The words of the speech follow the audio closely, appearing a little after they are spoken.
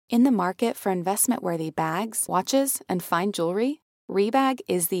In the market for investment-worthy bags, watches, and fine jewelry, Rebag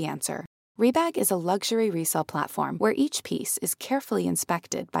is the answer. Rebag is a luxury resale platform where each piece is carefully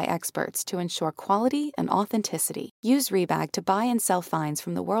inspected by experts to ensure quality and authenticity. Use Rebag to buy and sell finds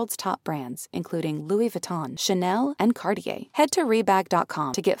from the world's top brands, including Louis Vuitton, Chanel, and Cartier. Head to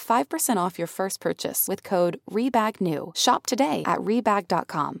Rebag.com to get 5% off your first purchase with code REBAGNEW. Shop today at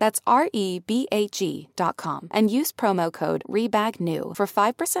Rebag.com. That's REBAG.com. And use promo code REBAGNEW for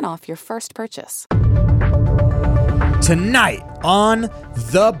 5% off your first purchase. Tonight on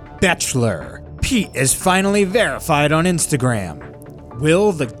The Bachelor, Pete is finally verified on Instagram.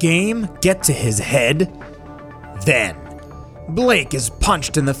 Will the game get to his head? Then, Blake is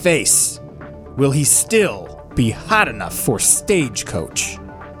punched in the face. Will he still be hot enough for Stagecoach?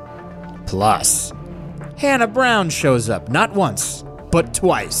 Plus, Hannah Brown shows up not once, but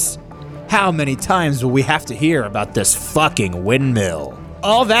twice. How many times will we have to hear about this fucking windmill?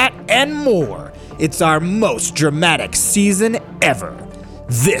 All that and more. It's our most dramatic season ever.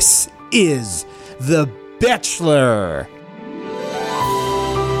 This is The Bachelor.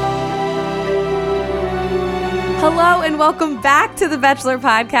 Hello and welcome back to The Bachelor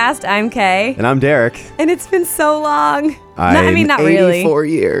podcast. I'm Kay. And I'm Derek. And it's been so long. Not really. 84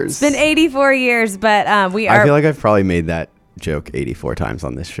 years. It's been 84 years, but I feel like I've probably made that joke 84 times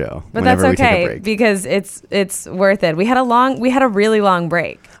on this show. But that's okay because it's worth it. We had a really long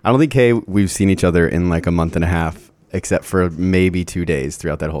break. I don't think, Kay, we've seen each other in like a month and a half, except for maybe 2 days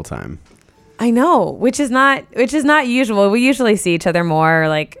throughout that whole time. I know, which is not usual. We usually see each other more,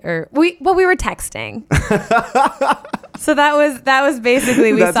 we were texting. So that was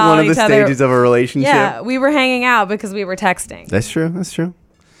basically That's saw one of each the other. stages of a relationship. Yeah, we were hanging out because we were texting. That's true.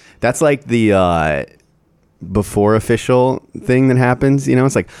 That's like the before official thing that happens. You know,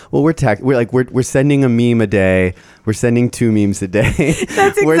 it's like, well, we're sending a meme a day. We're sending 2 memes a day.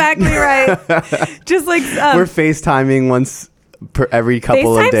 That's exactly right. Just like we're FaceTiming once per every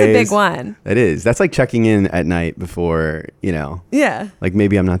couple of days. FaceTime's a big one. It is. That's like checking in at night before, Yeah. Like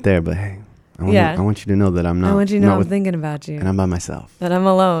maybe I'm not there, but hey, I want you to know that I'm not. I want you to know I'm thinking about you. And I'm by myself. That I'm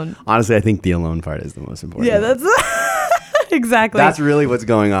alone. Honestly, I think the alone part is the most important. Yeah, that's exactly. That's really what's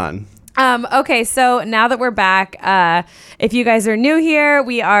going on. Okay, so now that we're back, if you guys are new here,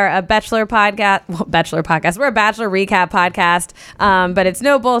 we are a Bachelor podcast. Well, Bachelor podcast. We're a Bachelor recap podcast, but it's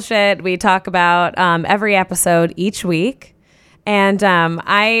no bullshit. We talk about every episode each week. And I'm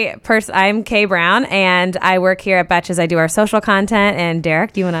Kay Brown, and I work here at Betches. I do our social content. And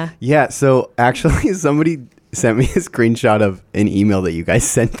Derek, do you want to? Yeah, so actually somebody sent me a screenshot of an email that you guys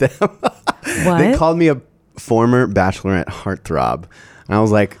sent them. What? They called me a former Bachelorette heartthrob. And I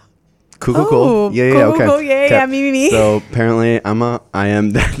was like, cool. Yeah, okay. Cool. Yeah, me. So apparently apparently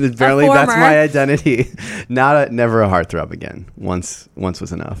that's my identity. Never a heartthrob again. Once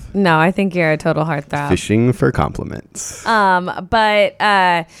was enough. No, I think you're a total heartthrob. Fishing for compliments. But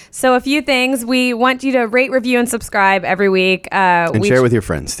so a few things. We want you to rate, review, and subscribe every week. And share with your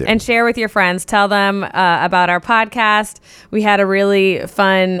friends too. And share with your friends. Tell them about our podcast. We had a really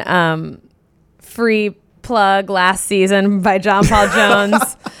fun free plug last season by John Paul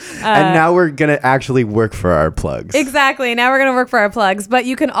Jones. And now we're going to actually work for our plugs. Exactly. Now we're going to work for our plugs. But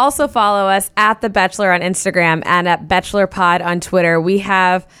you can also follow us at The Bachelor on Instagram and at Bachelor Pod on Twitter. We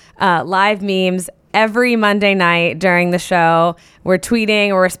have live memes every Monday night during the show. We're tweeting,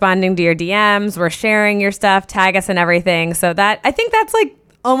 we're responding to your DMs, we're sharing your stuff, tag us and everything. So I think that's like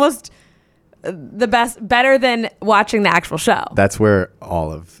almost the best, better than watching the actual show. That's where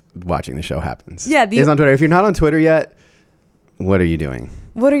all of watching the show happens. Yeah. It's on Twitter. If you're not on Twitter yet, what are you doing?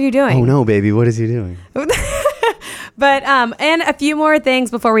 What are you doing? Oh no, baby. What is he doing? But, and a few more things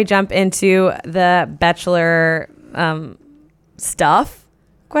before we jump into the Bachelor stuff, ?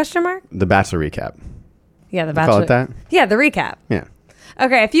 The Bachelor recap. Yeah, the Bachelor. Call it that? Yeah, the recap. Yeah.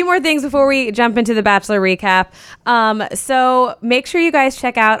 Okay, a few more things before we jump into the Bachelor recap. So make sure you guys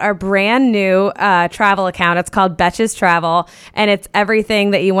check out our brand new travel account. It's called Betches Travel, and it's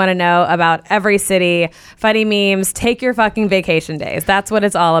everything that you want to know about every city. Funny memes, take your fucking vacation days. That's what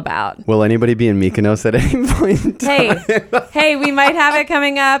it's all about. Will anybody be in Mykonos at any point in time? Hey, we might have it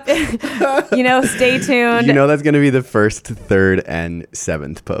coming up. Stay tuned. That's going to be the 1st, 3rd, and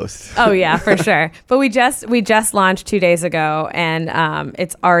 7th post. Oh yeah, for sure. But we just launched 2 days ago, and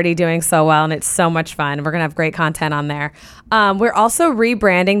it's already doing so well, and it's so much fun. We're going to have great content on there. We're also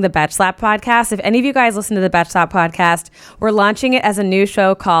rebranding the Betchlap podcast. If any of you guys listen to the Betchlap podcast, we're launching it as a new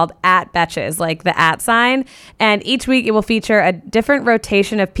show called At Betches, like the @ sign. And each week it will feature a different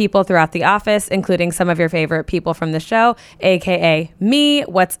rotation of people throughout the office, including some of your favorite people from the show, aka me.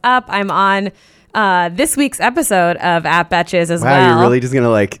 What's up? I'm on this week's episode of At Betches as well. Wow, you're really just going to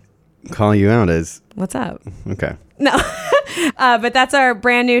like call you out as... What's up? Okay. No, but that's our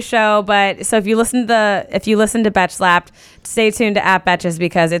brand new show. But so if you listen to Betch Slapped, stay tuned to At Betches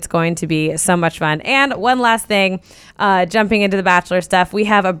because it's going to be so much fun. And one last thing, jumping into the Bachelor stuff, we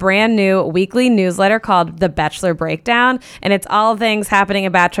have a brand new weekly newsletter called The Bachelor Breakdown, and it's all things happening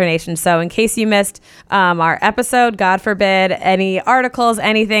in Bachelor Nation. So in case you missed our episode, God forbid, any articles,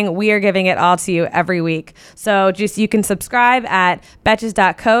 anything, we are giving it all to you every week. So just you can subscribe at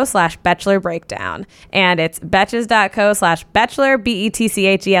betches.co/Bachelor Breakdown, and it's betches.co/Bachelor BETCHELOR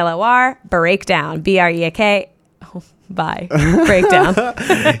Breakdown BREAK. Bye. Breakdown.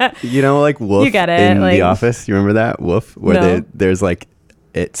 You know, like Woof you get it, in like, The Office. You remember that? Woof? Where No. there's like,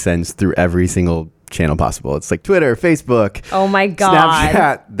 it sends through every single channel possible. It's like Twitter, Facebook. Oh my God.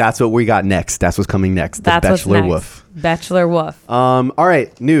 Snapchat. That's what we got next. That's what's coming next. The That's what's Bachelor next. Woof. Bachelor Woof. All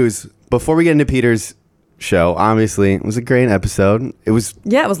right. News. Before we get into Peter's show, obviously, it was a great episode. It was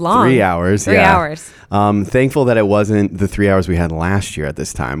Yeah, it was long. 3 hours. 3 yeah. hours. Thankful that it wasn't the 3 hours we had last year at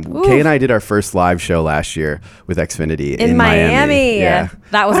this time. Ooh. Kay and I did our first live show last year with Xfinity In Miami. Yeah.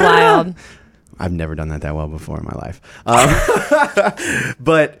 That was wild. I've never done that well before in my life.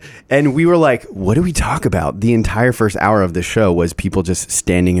 And we were like, what do we talk about? The entire first hour of the show was people just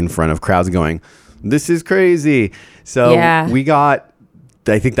standing in front of crowds going, this is crazy. So Yeah. we got,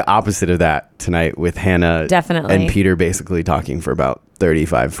 I think, the opposite of that tonight with Hannah Definitely. and Peter basically talking for about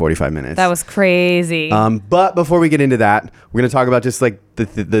 45 minutes. That was crazy. But before we get into that, we're going to talk about just like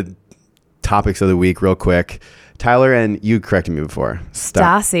the topics of the week real quick. Tyler, and you corrected me before.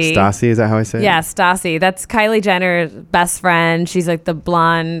 Stassi. Stassi, is that how I say it? Yeah, Stassi. That's Kylie Jenner's best friend. She's like the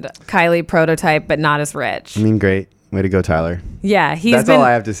blonde Kylie prototype, but not as rich. I mean, great. Way to go, Tyler. Yeah, That's all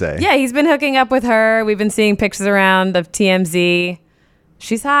I have to say. Yeah, he's been hooking up with her. We've been seeing pictures around of TMZ.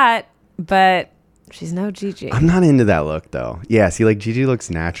 She's hot, but she's no Gigi. I'm not into that look, though. Yeah, see, like, Gigi looks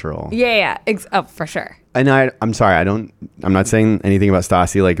natural. Yeah. Oh, for sure. And I'm sorry, I'm not saying anything about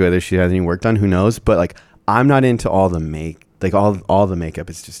Stassi, like, whether she has any work done, who knows? But, like, I'm not into all the all the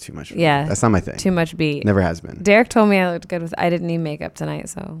makeup. It's just too much for me. Yeah. That's not my thing. Too much beat. Never has been. Derek told me I looked good I didn't need makeup tonight,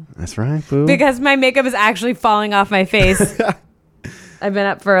 so. That's right, boo. Because my makeup is actually falling off my face. I've been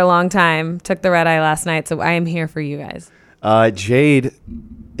up for a long time. Took the red eye last night, so I am here for you guys. Jade,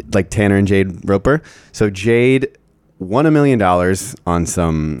 like Tanner and Jade Roper. So Jade won $1 million on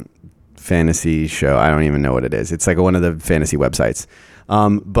some fantasy show. I don't even know what it is. It's like one of the fantasy websites.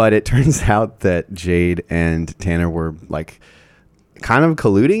 But it turns out that Jade and Tanner were like kind of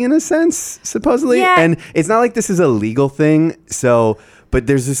colluding in a sense, supposedly. Yeah. And it's not like this is a legal thing. So, but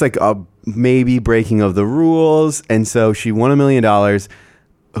there's just like a maybe breaking of the rules. And so she won $1 million.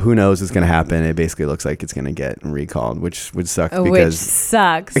 Who knows what's going to happen? It basically looks like it's going to get recalled, which would suck Which because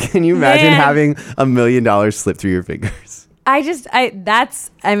sucks. can you imagine Man. having $1 million slip through your fingers? I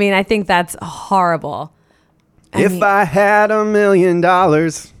think that's horrible. If I had $1 million.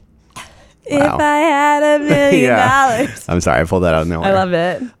 If I had $1 million. Yeah. I'm sorry, I pulled that out of nowhere. I love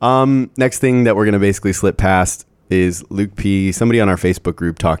it. Next thing that we're going to basically slip past is Luke P. Somebody on our Facebook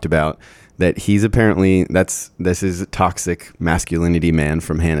group talked about that he's apparently, this is toxic masculinity man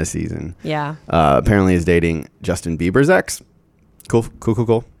from Hannah season. Yeah. Apparently is dating Justin Bieber's ex. Cool.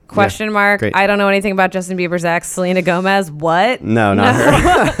 Question mark. great. I don't know anything about Justin Bieber's ex, Selena Gomez. What? No, not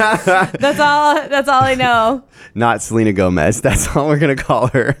her. That's all I know. Not Selena Gomez. That's all we're going to call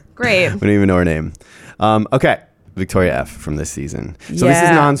her. Great. We don't even know her name. Okay. Victoria F. from this season. So this is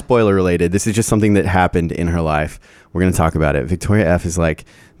Yeah. non-spoiler related. This is just something that happened in her life. We're going to talk about it. Victoria F. is like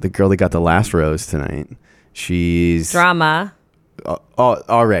the girl that got the last rose tonight. She's... Drama.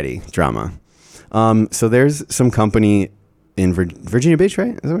 Already. Drama. So there's some company in Virginia Beach,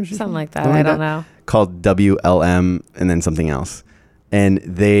 right? Is that what Something like that. I don't know. Called WLM and then something else. And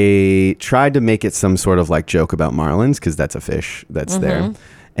they tried to make it some sort of like joke about marlins because that's a fish that's there.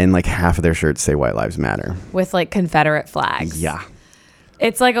 And like half of their shirts say White Lives Matter. With like Confederate flags. Yeah.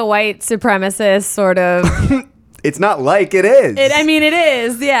 It's like a white supremacist sort of. It's not like it is. It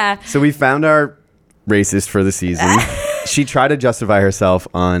is. Yeah. So we found our racist for the season. She tried to justify herself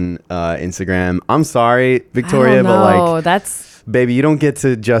on Instagram. I'm sorry, Victoria, but like, that's baby, you don't get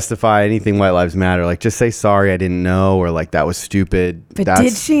to justify anything White Lives Matter. Like, just say sorry, I didn't know, or like that was stupid. But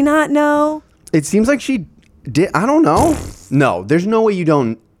did she not know? It seems like she did. I don't know. No, there's no way you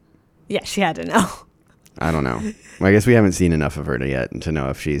don't. Yeah, she had to know. I don't know. Well, I guess we haven't seen enough of her yet to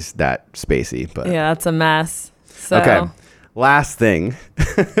know if she's that spacey. But Yeah, that's a mess. So okay. Last thing.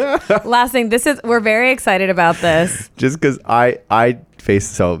 We're very excited about this. Just because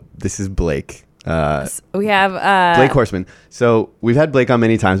so this is Blake. We have Blake Horstmann. So we've had Blake on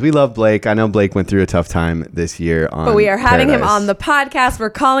many times. We love Blake. I know Blake went through a tough time this year on but we are having him Paradise. on the podcast. We're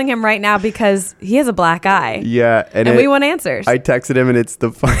calling him right now because he has a black eye. Yeah. And we want answers. I texted him and it's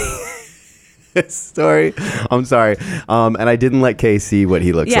the funniest story. I'm sorry. And I didn't let Kay see what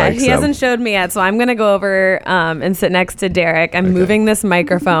he looks like. He hasn't showed me yet. So I'm going to go over and sit next to Derek. I'm moving this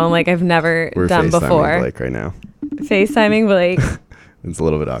microphone like I've never We're done FaceTiming before. Blake right now. FaceTiming Blake. It's a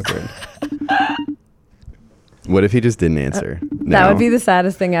little bit awkward. What if he just didn't answer? That now? would be the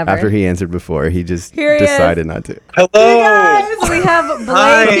saddest thing ever. After he answered before, he just Here he decided not to. Hello. Hey guys, we have Blake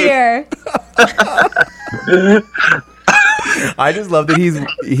Hi. here. I just love that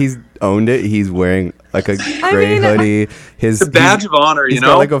he's owned it. He's wearing like a gray hoodie. It's a badge of honor, He's you got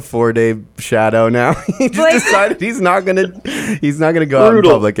know? like a 4-day shadow now. He just Blake- decided he's not gonna go out in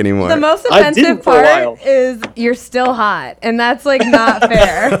Brutal. public anymore. The most I offensive didn't for a part while. is you're still hot, and that's like not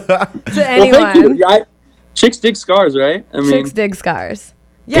fair to Well, thank anyone. you. Chicks dig scars, right? I mean, Chicks dig scars.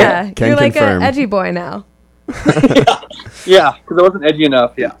 Yeah, Can you're like confirm. an edgy boy now. yeah, because I wasn't edgy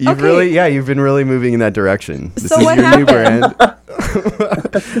enough. Yeah. You've been really moving in that direction. This So is what your new happened?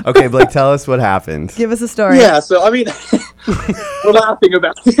 brand. Okay, Blake, tell us what happened. Give us a story. Yeah. So I mean, we're laughing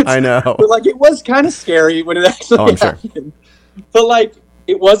about it. I know. But like, it was kind of scary when it actually Oh, I'm sure. happened. But like,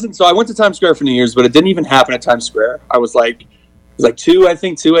 it wasn't. So I went to Times Square for New Year's, but it didn't even happen at Times Square. I was like, it was like 2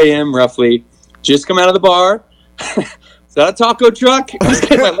 a.m. roughly. Just come out of the bar. Is that a taco truck?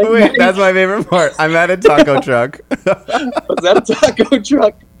 Wait, that's my favorite part. I'm at a taco truck. Was that a taco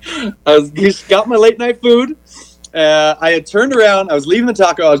truck? Just got my late night food. I had turned around. I was leaving the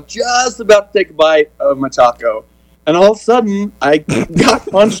taco. I was just about to take a bite of my taco. And all of a sudden, I got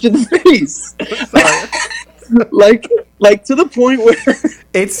punched in the face. like to the point where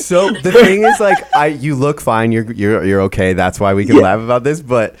It's so the thing is like you look fine, you're okay. That's why we can laugh about this,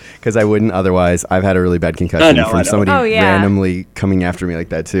 but because I wouldn't otherwise. I've had a really bad concussion I from know. somebody Oh, yeah. randomly coming after me like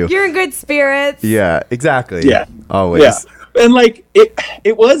that too. You're in good spirits. Yeah, exactly. Yeah. Always. yeah. And like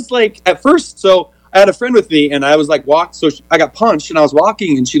it was like at first. So I had a friend with me, and I was like I got punched, and I was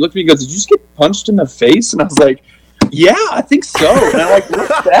walking, and she looked at me and goes, "Did you just get punched in the face?" And I was like, "Yeah, I think so." And I like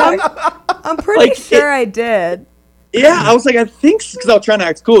looked back. I'm pretty Like, sure I did. Yeah, I was like, I think, because I was trying to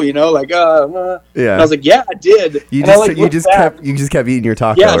act cool, you know, like, Yeah. And I was like, yeah, I did. You And I, just like, you looked just back. kept eating your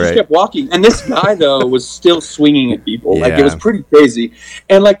taco, Yeah, I just right? kept walking. And this guy, though, was still swinging at people. Like, it was Yeah. pretty crazy.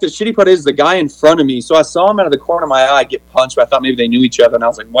 And, like, the shitty part is the guy in front of me. So I saw him out of the corner of my eye get punched, but I thought maybe they knew each other. And I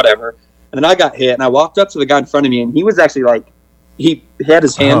was like, whatever. And then I got hit, and I walked up to the guy in front of me, and he was actually, like, he had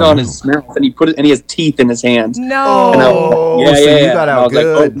his hand on his mouth, and he has teeth in his hands. No. And I Oh, was, so you got And I out was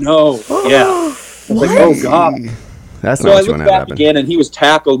good. like, oh, no. Yeah. I was like, oh, God. That's So not I what you looked want to back happen. again, and he was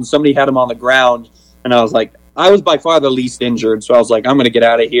tackled, and somebody had him on the ground. And I was like, I was by far the least injured, so I was like, I'm going to get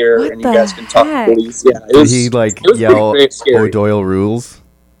out of here, What and you the guys can talk heck? to police. Yeah, it Did was, he like it was yell pretty scary. O'Doyle rules?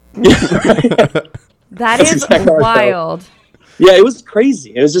 That That's is exactly how I felt. wild. Yeah, it was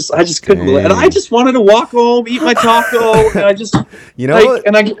crazy. It was just, I just couldn't believe it. And I just wanted to walk home, eat my taco, and I just, You know like, what?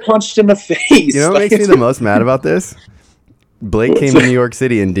 and I get punched in the face. You know what makes me the most mad about this? Blake came to New York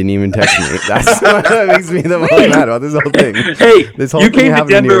City and didn't even text me. That's what makes me the most mad about this whole thing. Hey, This whole you thing came to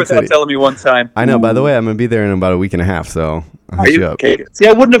happened in New Denver York without City. telling me one time. I know. By the way, I'm gonna be there in about a week and a half, so I'll Are hit you you up. okay? See,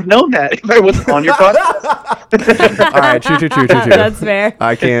 I wouldn't have known that if I wasn't on your podcast. All right, true. That's fair.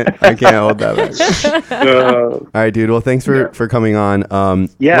 I can't hold that back. All right, dude. Well, thanks for coming on.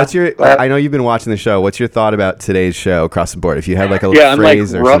 Yeah. What's your? I know you've been watching the show. What's your thought about today's show across the board? If you had like a Yeah, I'm like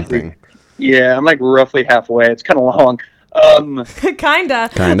phrase or roughly. something. Yeah, I'm like roughly halfway. It's kind of long. Kinda.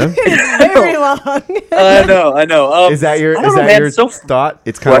 Kind of. It's very long. I know. Is that your I don't know, man, so- thought?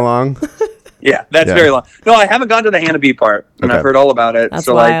 It's kind of What? long. Yeah, that's Yeah. very long. No, I haven't gotten to the Hannah B part, and Okay. I've heard all about it. That's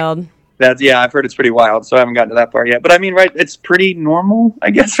so wild. Like, I've heard it's pretty wild, so I haven't gotten to that part yet. But I mean, right, it's pretty normal, I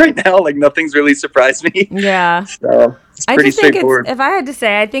guess, right now. Like nothing's really surprised me. Yeah. So it's I pretty just think straightforward. if I had to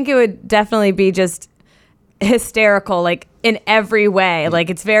say, I think it would definitely be just hysterical, like in every way. Like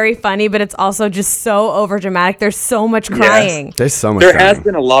it's very funny, but it's also just so over dramatic. There's so much crying. There's so much. There crying. has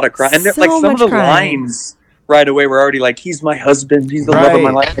been a lot of crying, and So like some much of the crying. lines right away were already like, "He's my husband. He's the love of my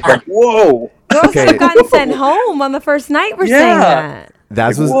Right. life." It's like, whoa. Girls Okay. that have gotten sent home on the first night were saying Yeah. that. That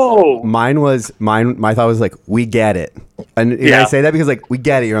was Whoa. mine. My thought was like, we get it, and Yeah. I say that because like we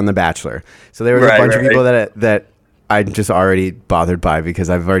get it. You're on The Bachelor, so there was a Right, bunch of right. people that I'm just already bothered by because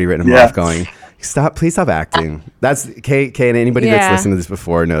I've already written them Yeah. off. Going, please stop acting. That's Kay, and anybody that's Yeah. listened to this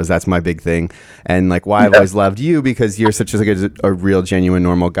before knows that's my big thing, and like why I've always loved you because you're such a real, genuine,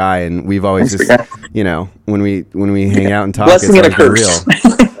 normal guy, and we've always just, Thanks, you know, when we hang out and talk, Blessing it's and a always been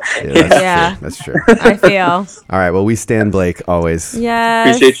curse. real. true. That's true. I feel. All right. Well, we stand Blake always.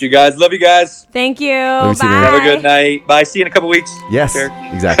 Yes. Appreciate you guys. Love you guys. Thank you. you see you, Bye. man. Have a good night. Bye. See you in a couple weeks. Yes, Sure.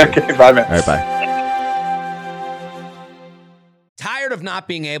 exactly. Okay, bye, man. All right. Bye. Tired of not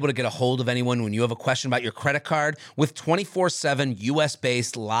being able to get a hold of anyone when you have a question about your credit card? With 24/7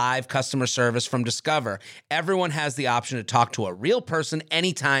 US-based live customer service from Discover, everyone has the option to talk to a real person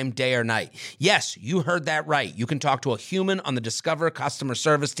anytime, day or night. Yes, you heard that right. You can talk to a human on the Discover customer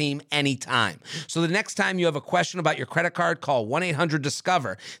service team anytime. So the next time you have a question about your credit card, call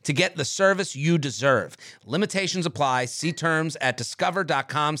 1-800-DISCOVER to get the service you deserve. Limitations apply. See terms at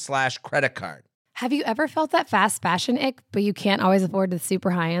discover.com/creditcard. Have you ever felt that fast fashion ick, but you can't always afford the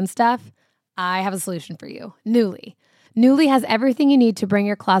super high-end stuff? I have a solution for you. Nuuly. Nuuly has everything you need to bring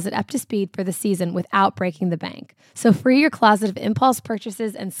your closet up to speed for the season without breaking the bank. So free your closet of impulse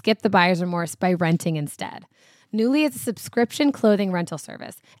purchases and skip the buyer's remorse by renting instead. Nuuly is a subscription clothing rental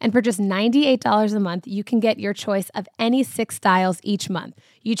service, and for just $98 a month, you can get your choice of any 6 styles each month.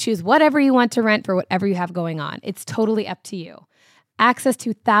 You choose whatever you want to rent for whatever you have going on. It's totally up to you. Access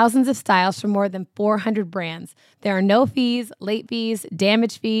to thousands of styles from more than 400 brands. There are no fees, late fees,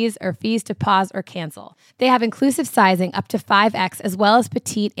 damage fees, or fees to pause or cancel. They have inclusive sizing up to 5X as well as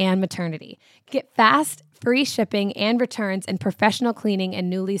petite and maternity. Get fast, free shipping and returns and professional cleaning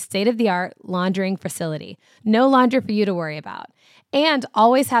in Nuuly's state-of-the-art laundering facility. No laundry for you to worry about. And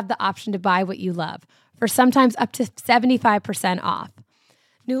always have the option to buy what you love, for sometimes up to 75% off.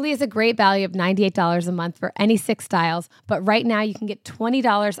 Nuuly is a great value of $98 a month for any 6 styles, but right now you can get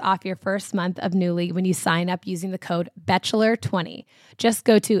 $20 off your first month of Nuuly when you sign up using the code Bachelor20. Just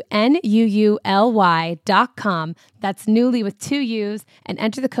go to NUULY.com, that's Nuuly with 2 U's, and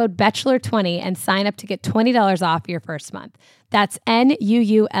enter the code Bachelor20 and sign up to get $20 off your first month. That's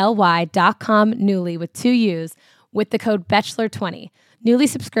NUULY.com, Nuuly with 2 U's, with the code Bachelor20. Nuuly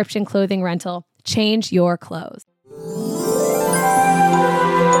subscription clothing rental. Change your clothes.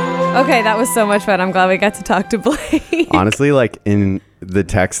 Okay, that was so much fun. I'm glad we got to talk to Blake. Honestly, like in the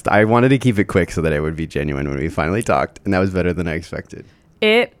text, I wanted to keep it quick so that it would be genuine when we finally talked, and that was better than I expected.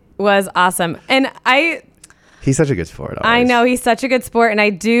 It was awesome. And He's such a good sport. Always. I know he's such a good sport, and I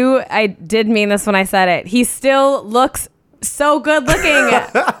did mean this when I said it. He still looks so good looking.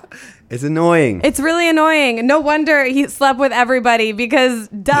 It's annoying. It's really annoying. No wonder he slept with everybody because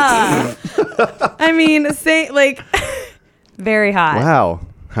duh. I mean, very hot. Wow.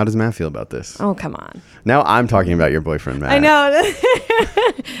 How does Matt feel about this? Oh, come on. Now I'm talking about your boyfriend, Matt. I know.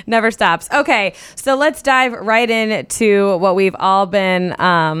 Never stops. Okay, so let's dive right into what we've all been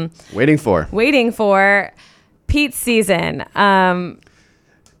waiting for. Pete's season.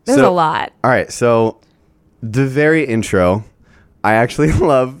 There's a lot. All right, so the very intro, I actually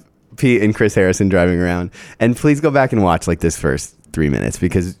love Pete and Chris Harrison driving around. And please go back and watch like this first 3 minutes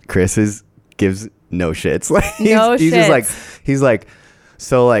because Chris gives no shits. Like he's just like,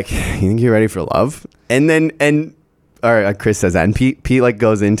 so like, you think you're ready for love? And Chris says that, and Pete like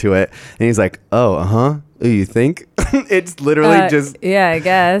goes into it, and he's like, oh, you think? It's literally just I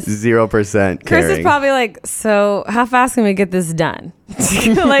guess 0% Chris caring. is probably like, so how fast can we get this done?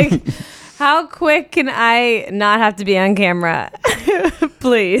 Like, how quick can I not have to be on camera?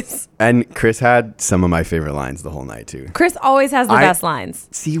 Please. And Chris had some of my favorite lines the whole night too. Chris always has the best lines.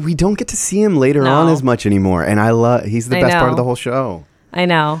 See, we don't get to see him later on as much anymore, and he's the best part of the whole show. I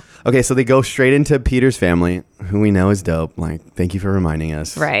know. Okay, so they go straight into Peter's family, who we know is dope. Like, thank you for reminding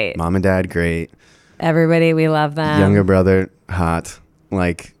us. Right. Mom and dad, great. Everybody, we love them. Younger brother, hot.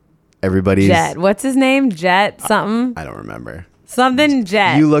 Like, everybody's... Jet. What's his name? Jet something? I don't remember. Something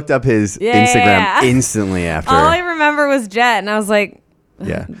Jet. You looked up his Instagram instantly after. All I remember was Jet, and I was like,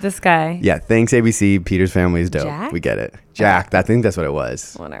 this guy. Yeah, thanks ABC. Peter's family is dope. Jack? We get it. Jack. I think that's what it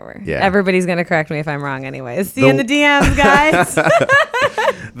was. Whatever. Yeah. Everybody's going to correct me if I'm wrong anyways. See you in the DMs, guys.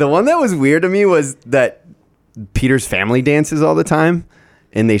 The one that was weird to me was that Peter's family dances all the time,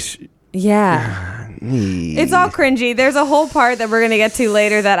 and they... It's all cringy. There's a whole part that we're going to get to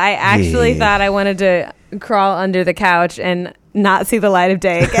later that I actually thought I wanted to crawl under the couch and not see the light of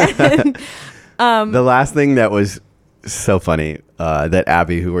day again. The last thing that was so funny that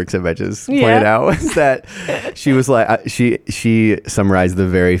Abby, who works at Betches, pointed out was that she was like, she summarized the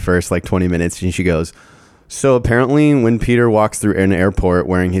very first like 20 minutes, and she goes, so apparently when Peter walks through an airport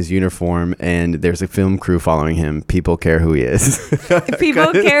wearing his uniform and there's a film crew following him, people care who he is.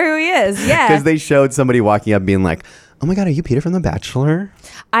 People care who he is, yeah. Because they showed somebody walking up being like, oh my God, are you Peter from The Bachelor?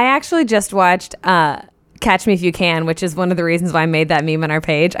 I actually just watched Catch Me If You Can, which is one of the reasons why I made that meme on our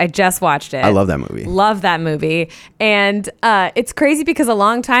page. I just watched it. I love that movie. Love that movie. And it's crazy because a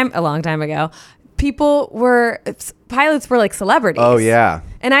long time ago, pilots were like celebrities. Oh yeah.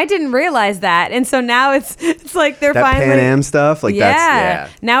 And I didn't realize that. And so now it's like they're that finally Pan Am stuff. Like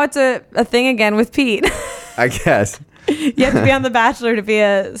that's Now it's a thing again with Pete. I guess. You have to be on The Bachelor to be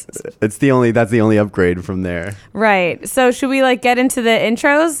that's the only upgrade from there. Right. So should we like get into the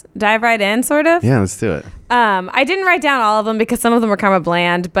intros? Dive right in, sort of? Yeah, let's do it. I didn't write down all of them because some of them were kind of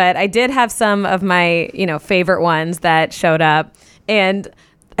bland, but I did have some of my, favorite ones that showed up. And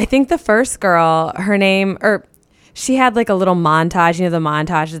I think the first girl, her name, she had like a little montage, the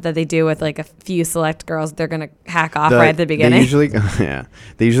montages that they do with like a few select girls they're going to hack off right at the beginning.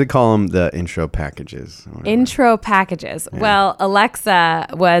 They usually call them the intro packages. Intro packages. Yeah. Well, Alexa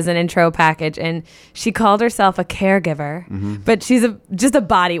was an intro package, and she called herself a caregiver, but she's just a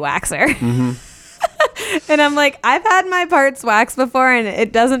body waxer. Mm-hmm. And I'm like, I've had my parts waxed before, and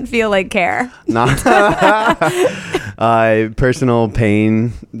it doesn't feel like care. Personal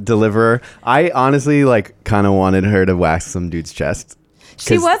pain deliverer. I honestly kind of wanted her to wax some dude's chest.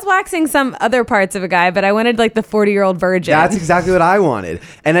 She was waxing some other parts of a guy, but I wanted like the 40-year-old virgin. That's exactly what I wanted.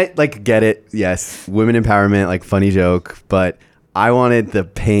 And I get it. Yes, women empowerment, funny joke, but I wanted the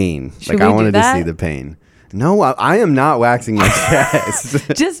pain. I wanted to see the pain. No, I am not waxing my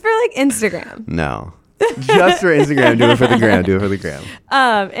chest. Just for Instagram. No. Just for Instagram. Do it for the gram.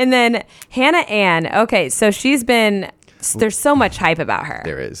 And then Hannah Ann. Okay, so there's so much hype about her.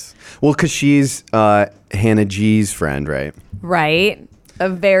 There is. Well, because she's Hannah G's friend, right? Right. A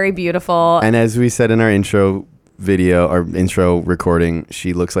very beautiful. And as we said in our intro video or intro recording,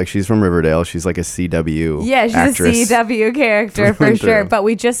 she looks like she's from Riverdale. She's like a CW actress. A CW character for sure. But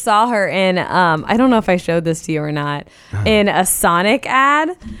we just saw her in I don't know if I showed this to you or not, in a Sonic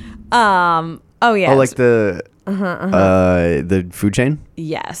ad. Oh yeah. Oh, like the food chain?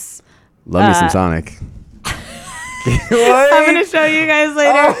 Yes. Love me some Sonic. I'm going to show you guys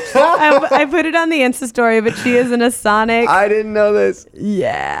later. I put it on the Insta story, but she is in a Sonic. I didn't know this.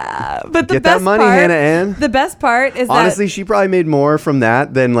 Yeah. But the Get best that money, part, Hannah Ann. The best part is honestly, she probably made more from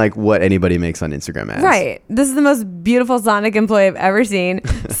that than what anybody makes on Instagram ads. Right. This is the most beautiful Sonic employee I've ever seen.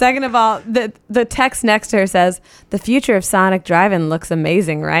 Second of all, the text next to her says, "The future of Sonic driving looks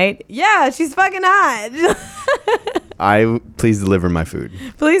amazing, right?" Yeah, she's fucking hot. Please deliver my food.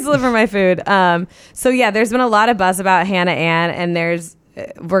 Please deliver my food. So yeah, there's been a lot of buzz about Hannah Ann, and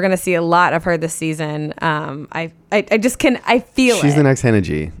we're gonna see a lot of her this season. I feel she's the next Hannah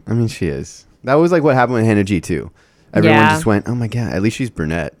G. I mean, she is. That was what happened with Hannah G too. Everyone just went, "Oh my god, at least she's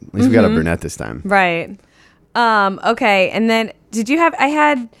brunette. At least we got a brunette this time." Right. Okay. And then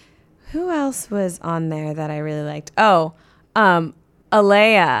who else was on there that I really liked? Oh,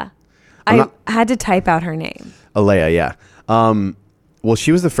 Alea. I had to type out her name. Alea, yeah. Well,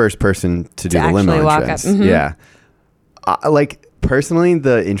 she was the first person to do the limo entrance. Mm-hmm. Yeah. Personally,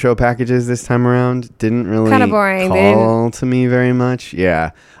 the intro packages this time around didn't really kind of boring. Call to me very much.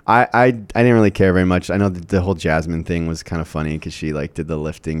 Yeah. I didn't really care very much. I know the whole Jasmine thing was kind of funny because she did the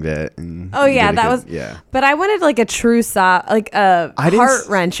lifting bit. And oh yeah, yeah. But I wanted a true a heart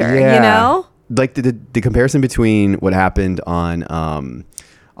wrencher. Yeah. You know, the comparison between what happened on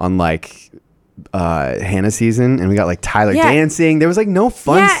Hannah season, and we got Tyler dancing. There was no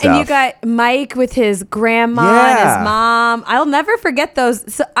fun stuff. Yeah, and you got Mike with his grandma and his mom. I'll never forget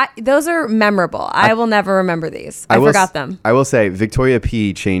those. So those are memorable. I will never remember these. I forgot them. I will say Victoria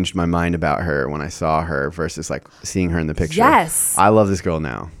P changed my mind about her when I saw her versus seeing her in the picture. Yes, I love this girl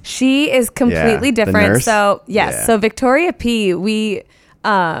now. She is completely different. So so Victoria P, we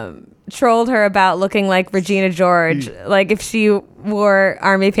trolled her about looking like Regina George. If she wore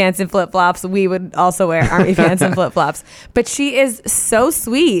army pants and flip-flops, we would also wear army pants and flip-flops. But she is so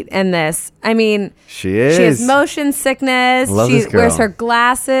sweet in this. I mean, she is. She has motion sickness. She wears her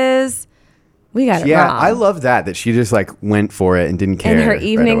glasses. We got it wrong. I love that she just went for it and didn't care. In her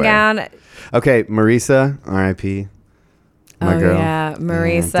evening gown. Okay, Marisa, R.I.P. My girl. Yeah,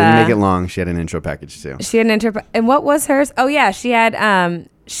 Marisa. Didn't make it long. She had an intro package too. She had an intro. And what was hers? Oh yeah, she had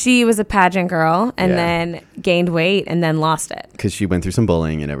she was a pageant girl and then gained weight and then lost it. Because she went through some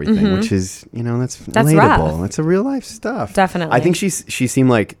bullying and everything, which is, that's relatable. Rough. That's a real life stuff. Definitely. I think she seemed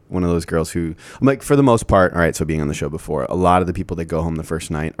like one of those girls who, for the most part, all right, so being on the show before, a lot of the people that go home the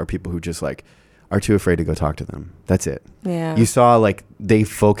first night are people who just are too afraid to go talk to them. That's it. Yeah. You saw they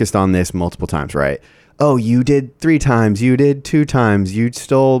focused on this multiple times, right? Oh, you did 3 times. You did 2 times. You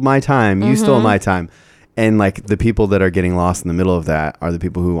stole my time. You stole my time. And the people that are getting lost in the middle of that are the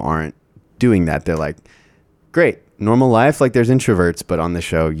people who aren't doing that. They're great, normal life. There's introverts, but on the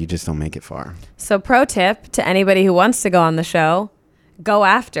show, you just don't make it far. So pro tip to anybody who wants to go on the show, go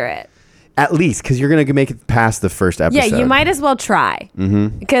after it. At least, because you're going to make it past the first episode. Yeah, you might as well try.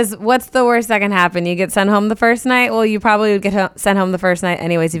 Because what's the worst that can happen? You get sent home the first night? Well, you probably would get sent home the first night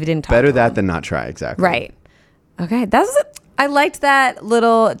anyways if you didn't talk Better to that them. than not try, exactly. Right. Okay, I liked that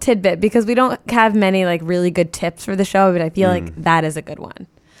little tidbit because we don't have many like really good tips for the show, but I feel like that is a good one.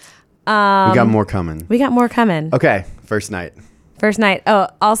 We got more coming. We got more coming. Okay, first night. First night. Oh,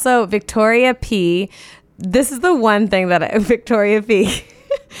 also Victoria P. This is the one thing that Victoria P.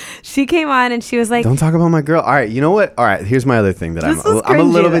 She came on and she was like, Don't talk about my girl. All right, you know what? All right, here's my other thing that I'm a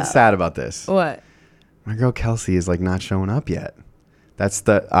little bit sad about this. What? My girl Kelsey is like not showing up yet. That's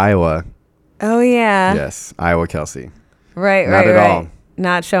the Iowa. Oh yeah. Yes, Iowa Kelsey. Right. Not at all.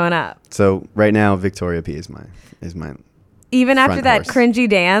 Not showing up. So right now, Victoria P is my. Even after front that horse. cringy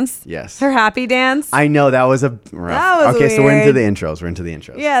dance. Yes. Her happy dance. I know that was a rough. That was okay, so we're into weird. the intros. We're into the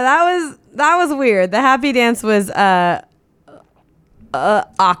intros. Yeah, that was weird. The happy dance was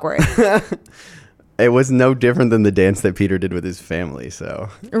awkward. It was no different than the dance that Peter did with his family. So.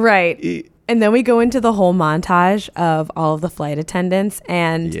 Right. And then we go into the whole montage of all of the flight attendants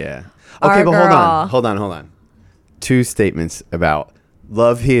and Yeah. our Okay, but girl. hold on. Two statements about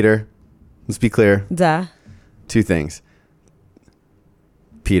love Peter. Let's be clear. Duh. Two things.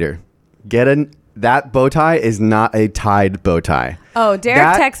 Peter, that bow tie is not a tied bow tie. Oh,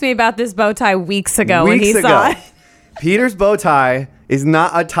 Derek texted me about this bow tie weeks ago when he saw it. Peter's bow tie is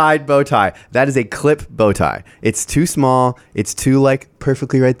not a tied bow tie. That is a clip bow tie. It's too small. It's too like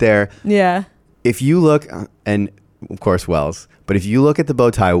perfectly right there. Yeah. If you look, and of course Wells, but if you look at the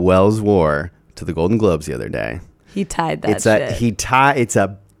bow tie Wells wore to the Golden Globes the other day, He tied that shit.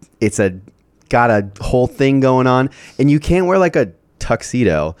 It's got a whole thing going on, and you can't wear like a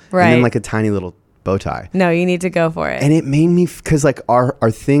tuxedo and then Right. like a tiny little bow tie. No, you need to go for it. And it made me, because like our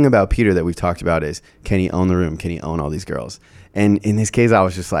thing about Peter that we've talked about is, can he own the room? Can he own all these girls? And in this case, I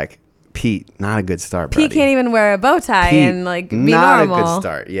was just like, Pete, not a good start, Pete buddy. can't even wear a bow tie Pete, and like be not normal. a good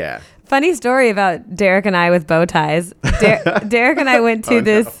start. Yeah. Funny story about Derek and I with bow ties. Derek and I went to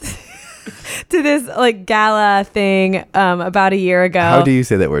to this like gala thing about a year ago. How do you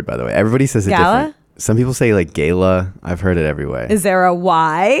say that word, by the way? Everybody says it Gala? different. Some people say like gala. I've heard it every way. Is there a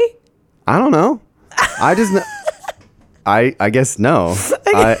Y? I don't know. I just know. I guess no.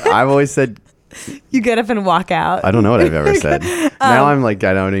 I've always said. You get up and walk out. I don't know what I've ever said. Now I'm like,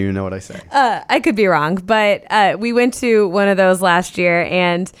 I don't even know what I say. I could be wrong, but we went to one of those last year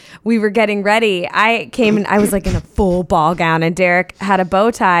and we were getting ready. I came and I was like in a full ball gown and Derek had a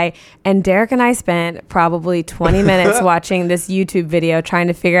bow tie, and Derek and I spent probably 20 minutes watching this YouTube video trying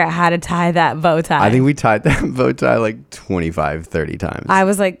to figure out how to tie that bow tie. I think we tied that bow tie like 25, 30 times. I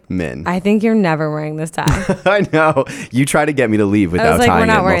was like, Men. I think you're never wearing this tie. I know. You try to get me to leave without I was like, tying we're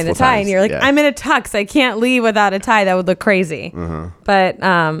not it wearing the multiple tie. times. And you're like, Yeah. I'm in a tux. I can't leave without a tie. That would look crazy. But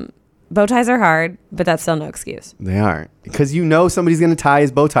bow ties are hard, but that's still no excuse. They are. Because you know somebody's going to tie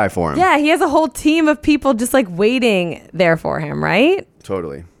his bow tie for him. Yeah, he has a whole team of people just like waiting there for him, right?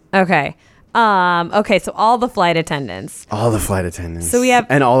 Totally. Okay. Okay, so all the flight attendants. All the flight attendants. So we have-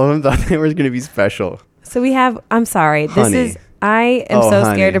 And all of them thought they were going to be special. So we have, I'm sorry. Honey. I am Oh, so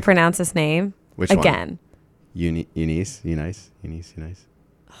honey. scared to pronounce this name. Which one? Again. Eunice.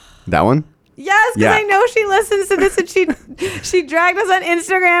 That one? Yes, because Yeah. I know she listens to this and she dragged us on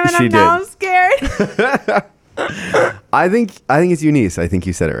Instagram and She now did. I'm scared. I think it's Eunice. I think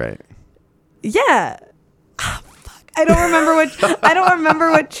you said it right. Yeah. Ah, fuck. I don't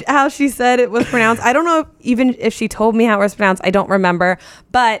remember how she said it was pronounced. I don't know even if she told me how it was pronounced. I don't remember.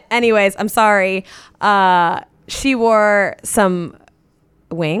 But anyways, I'm sorry. She wore some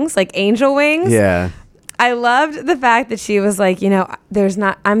wings, like angel wings. Yeah. I loved the fact that she was like,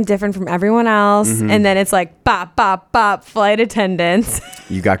 I'm different from everyone else. Mm-hmm. And then it's like, bop, bop, bop, flight attendants.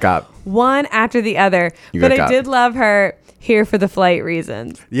 You got. One after the other. You But got I got. did love her here for the flight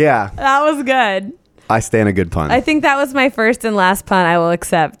reasons. Yeah. That was good. I stand a good pun. I think that was my first and last pun I will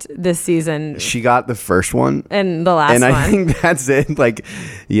accept this season She got the first one. and the last And one. I think that's it. Like,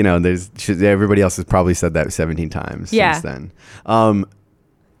 everybody else has probably said that 17 times Yeah. since then.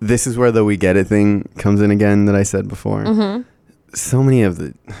 This is where the we get it thing comes in again that I said before. Mm-hmm. So many of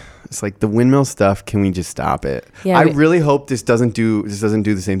it's like the windmill stuff. Can we just stop it? Yeah, I really hope this doesn't do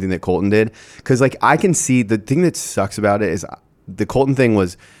the same thing that Colton did. Because like I can see the thing that sucks about it is the Colton thing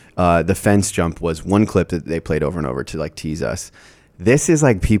was the fence jump was one clip that they played over and over to like tease us. This is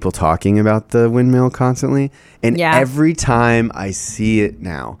like people talking about the windmill constantly. And Yeah. every time I see it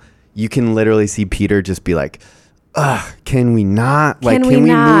now, you can literally see Peter just be like, ugh, can we not? Like, Can can we we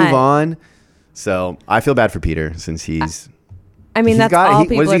not? move on? So I feel bad for Peter since he's. I mean, that's all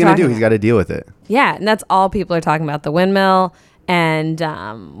people What is he are going to talking do? He's got to deal with it. Yeah, and that's all people are talking about, the windmill And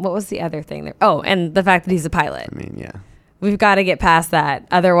what was the other thing there? Oh, and the fact that he's a pilot. I mean, yeah. We've got to get past that.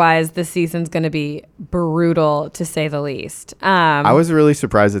 Otherwise, this season's going to be brutal, to say the least. I was really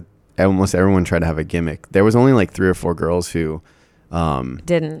surprised that almost everyone tried to have a gimmick. There was only like 3 or 4 girls who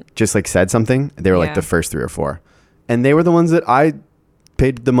didn't. Just like said something. They were like the first 3 or 4. And they were the ones that I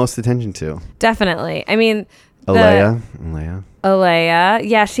paid the most attention to. Definitely. I mean, Alea.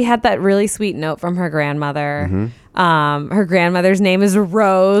 Yeah, she had that really sweet note from her grandmother. Mm-hmm. Her grandmother's name is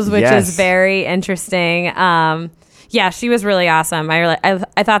Rose, which is very interesting. Yeah, she was really awesome. I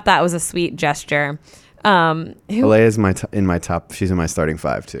thought that was a sweet gesture. Alea's in my top. She's in my starting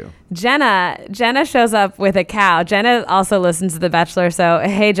 5 too. Jenna shows up with a cow. Jenna also listens to The Bachelor, so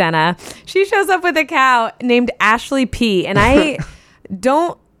hey Jenna. She shows up with a cow named Ashley P. And I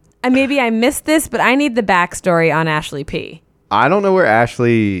maybe I missed this, but I need the backstory on Ashley P. I don't know where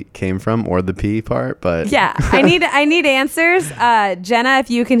Ashley came from or the P part, but yeah, I need answers. Jenna, if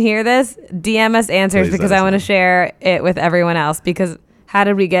you can hear this, DM us answers. Please, because I want to share it with everyone else. Because how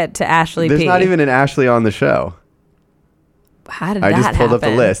did we get to Ashley There's P? not even an Ashley on the show. How did that happen? I just pulled up the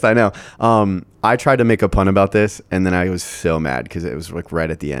list. I know. I tried to make a pun about this, and then I was so mad because it was like right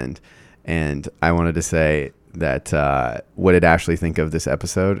at the end, and I wanted to say that what did Ashley think of this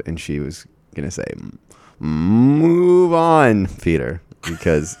episode, and she was gonna say, "Move on, Peter,"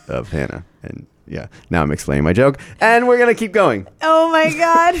 because of Hannah. And yeah, now I'm explaining my joke, and we're gonna keep going. Oh my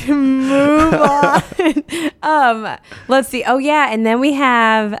God, move on. Let's see. Oh yeah, and then we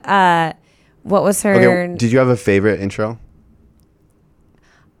have what was her? Okay, did you have a favorite intro?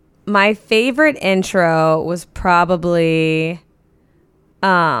 My favorite intro was probably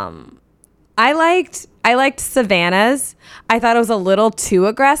I liked Savannah's. I thought it was a little too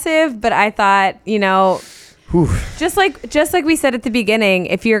aggressive, but I thought, just like we said at the beginning,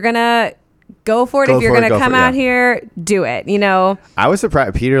 if you're gonna go for it, if you're gonna come out here, do it. I was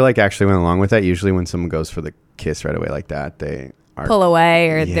surprised Peter actually went along with that. Usually when someone goes for the kiss right away like that, they are pull away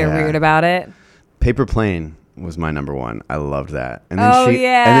or they're weird about it. Paper Plane was my number 1. I loved that. And then and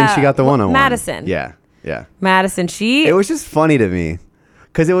then she got the one-on-one. Madison. Yeah. Madison. It was just funny to me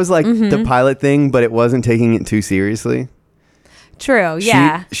because it was like the pilot thing, but it wasn't taking it too seriously. True.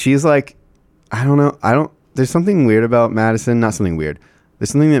 Yeah. She's like, I don't know. There's something weird about Madison. Not something weird. There's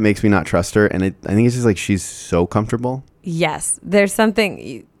something that makes me not trust her. And I think it's just like she's so comfortable. Yes. There's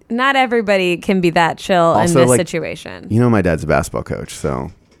something. Not everybody can be that chill also, in this situation. My dad's a basketball coach,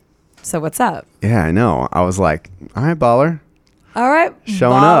 so. So what's up? Yeah, I know. I was like, all right, baller. All right.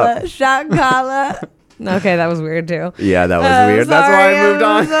 Showing baller, up. Shot caller. Okay, that was weird too. Yeah, that was weird. That's why I moved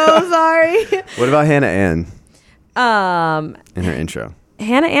on. I'm so sorry. What about Hannah Ann? In her intro.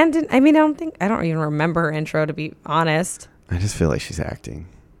 Hannah Ann didn't. I don't even remember her intro, to be honest. I just feel like she's acting.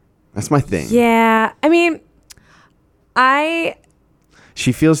 That's my thing. Yeah.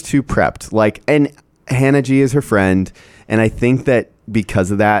 She feels too prepped. And Hannah G is her friend. And I think that because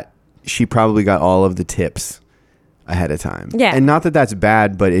of that, she probably got all of the tips ahead of time. Yeah. And not that that's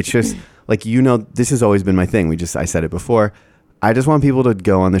bad, but it's just this has always been my thing. I said it before. I just want people to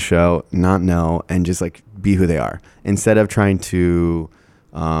go on the show, not know, and just be who they are instead of trying to,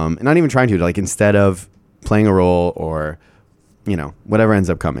 not even trying to, instead of playing a role or, whatever ends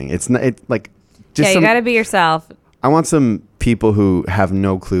up coming. It's not, just you got to be yourself. I want some people who have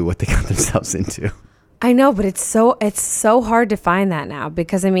no clue what they got themselves into. I know, but it's so hard to find that now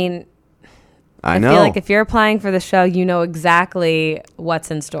because I know. I feel like if you're applying for the show, you know exactly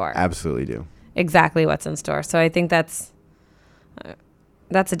what's in store. Absolutely do. Exactly what's in store. So I think that's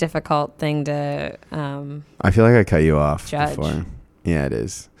a difficult thing to I feel like I cut you off judge. Before. Yeah, it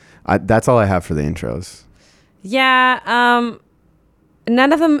is. That's all I have for the intros. Yeah,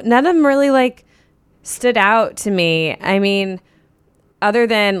 none of them really stood out to me. Other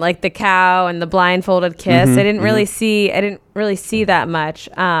than the cow and the blindfolded kiss, I didn't really see that much.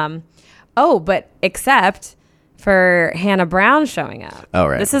 But except for Hannah Brown showing up. Oh,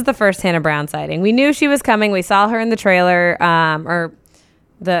 right. This is the first Hannah Brown sighting. We knew she was coming. We saw her in the trailer,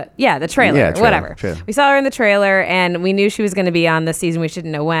 the trailer, whatever. Trailer. We saw her in the trailer, and we knew she was going to be on this season. We just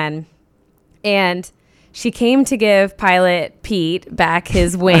didn't know when. And she came to give Pilot Pete back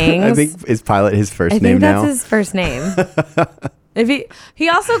his wings. I think is Pilot his first name now? I think that's his first name. He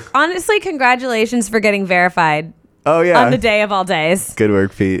also, honestly, congratulations for getting verified. Oh, yeah. On the day of all days. Good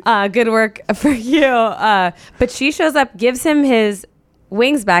work, Pete. Good work for you. But she shows up, gives him his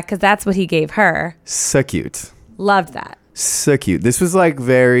wings back because that's what he gave her. So cute. Loved that. So cute. This was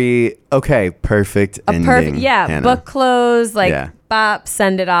very, okay, perfect ending. Perfect, yeah. Hannah. Book close, bop,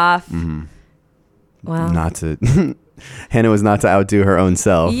 send it off. Mm-hmm. Wow. Not to... Hannah was not to outdo her own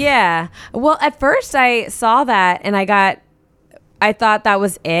self. Yeah. Well, at first I saw that and I got I thought that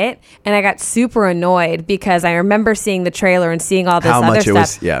was it, and I got super annoyed because I remember seeing the trailer and seeing all this How other much stuff. it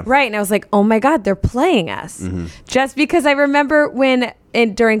was, yeah. Right, and I was like, oh my God, they're playing us. Mm-hmm. Just because I remember when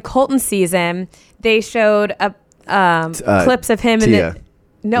during Colton season, they showed clips of him Tia.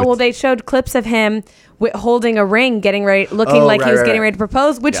 they showed clips of him holding a ring, getting ready, looking like he was getting ready to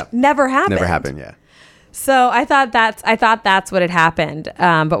propose, which never happened. Never happened, yeah. So I thought that's what had happened,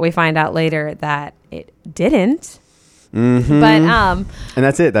 but we find out later that it didn't. Mm-hmm. But and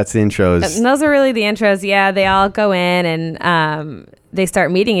that's it. That's the intros. and those are really the intros. Yeah, they all go in and they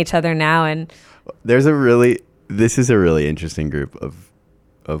start meeting each other now. And This is a really interesting group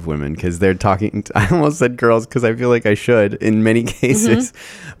of women because they're talking. I almost said girls because I feel like I should in many cases,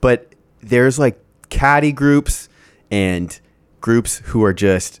 but there's like catty groups and groups who are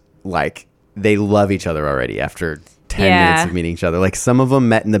just like they love each other already after 10 minutes of meeting each other. Like some of them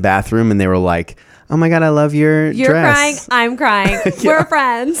met in the bathroom and they were like, oh my God, I love your you're dress. crying, I'm crying. We're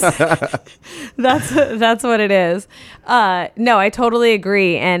friends. That's what it is. No, I totally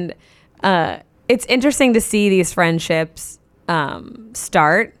agree. And it's interesting to see these friendships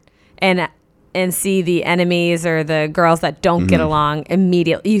start and see the enemies or the girls that don't get along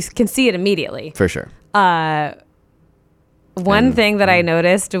immediately. You can see it immediately. For sure. One thing that I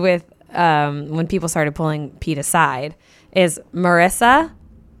noticed with when people started pulling Pete aside is Marissa.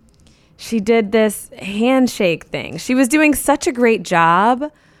 She did this handshake thing. She was doing such a great job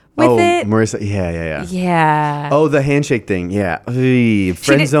with it. Marissa. Yeah. Yeah. Oh, the handshake thing. Yeah.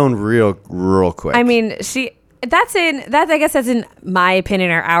 Friend zone real quick. I mean, I guess that's in my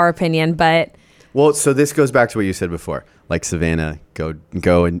opinion or our opinion, but. Well, so this goes back to what you said before. Like Savannah,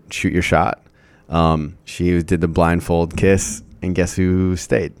 go and shoot your shot. She did the blindfold kiss, and guess who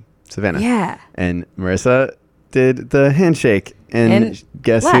stayed? Savannah. Yeah. And Marissa did the handshake, and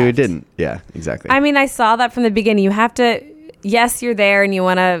guess left. who didn't? Yeah, exactly. I mean, I saw that from the beginning. You have to, yes, you're there and you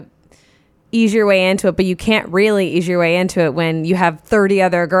want to ease your way into it, but you can't really ease your way into it when you have 30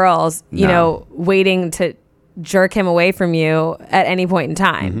 other girls, you know, waiting to jerk him away from you at any point in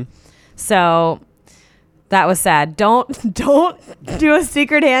time. Mm-hmm. So that was sad. Don't do a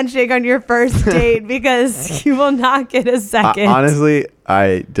secret handshake on your first date because you will not get a second. Honestly,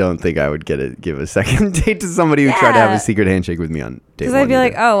 I don't think I would give a second date to somebody who tried to have a secret handshake with me on date one. Because I'd be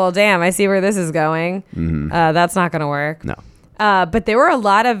like, oh, well, damn, I see where this is going. Mm-hmm. That's not going to work. No. But there were a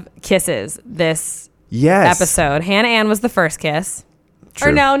lot of kisses this episode. Hannah Ann was the first kiss.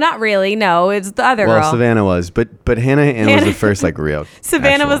 True. Or no, not really. No, it's the other well, girl. Savannah was, but Hannah Ann was the first like real.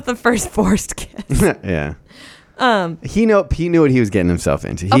 Savannah was the first forced kiss. Yeah. He knew what he was getting himself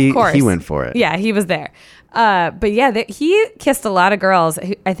into. Of course. He went for it. Yeah, he was there. But yeah, he kissed a lot of girls.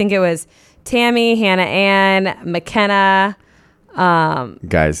 I think it was Tammy, Hannah Ann, McKenna.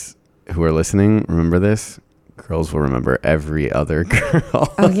 Guys who are listening, remember this. Girls will remember every other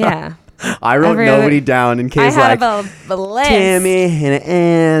girl. Oh yeah. I wrote nobody down in case I have a list. Tammy, Hannah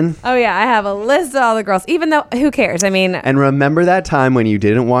Ann. Oh yeah, I have a list of all the girls. Even though, who cares? I mean, and remember that time when you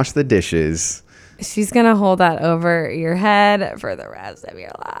didn't wash the dishes. She's gonna hold that over your head for the rest of your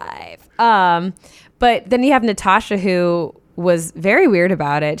life. But then you have Natasha, who was very weird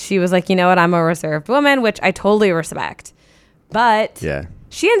about it. She was like, you know what, I'm a reserved woman, which I totally respect. But yeah,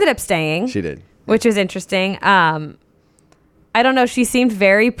 she ended up staying. She did, which is interesting. I don't know. She seemed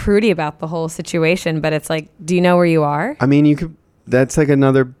very prudy about the whole situation, but it's like, do you know where you are? I mean, you could. That's like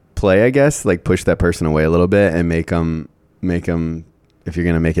another play, I guess. Like push that person away a little bit and make them. If you're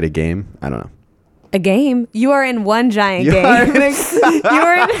gonna make it a game, I don't know. A game? You are in one giant game. You are in a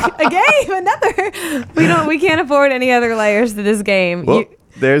game. Another. We can't afford any other layers to this game. Well,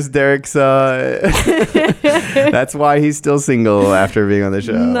 there's Derek's. That's why he's still single after being on the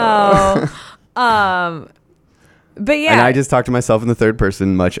show. No. But yeah. And I just talked to myself in the third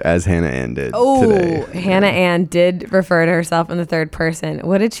person, much as Hannah Ann did today. Hannah Ann did refer to herself in the third person.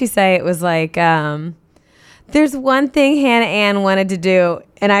 What did she say? It was like, there's one thing Hannah Ann wanted to do.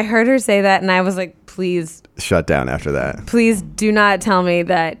 And I heard her say that, and I was like, please. Shut down after that. Please do not tell me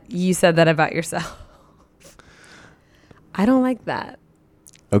that you said that about yourself. I don't like that.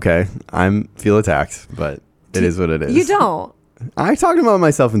 Okay. Feel attacked, but it is what it is. You don't. I talked about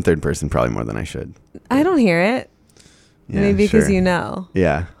myself in third person probably more than I should. I don't hear it. Yeah, maybe because sure. you know.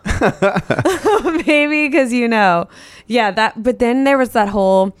 Yeah. Maybe because you know. Yeah, but then there was that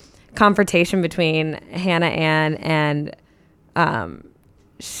whole confrontation between Hannah Ann and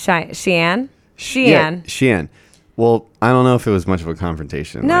Sheehan. Yeah, Sheehan. Well, I don't know if it was much of a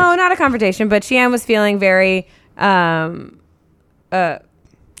confrontation. No, not a confrontation, but Sheehan was feeling very I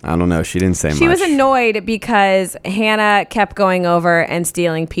don't know. She didn't say much. She was annoyed because Hannah kept going over and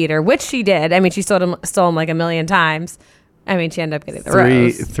stealing Peter, which she did. I mean, she stole him like a million times. I mean, she ended up getting the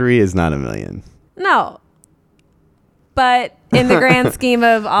rose. 3 is not $1 million. No. But in the grand scheme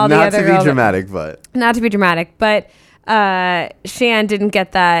of all the other girls. Not to be dramatic, but. Not to be dramatic, but Shan didn't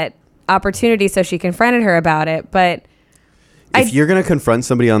get that opportunity, so she confronted her about it. But if you're going to confront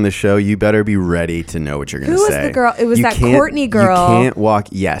somebody on the show, you better be ready to know what you're going to say. Who was the girl? It was that Courtney girl. You can't walk.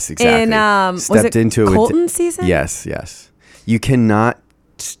 Yes, exactly. Was it into Colton season? Yes. You cannot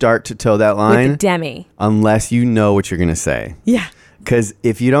start to toe that line with Demi unless you know what you're going to say. Yeah. Because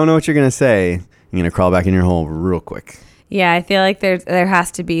if you don't know what you're going to say, you're going to crawl back in your hole real quick. Yeah, I feel like there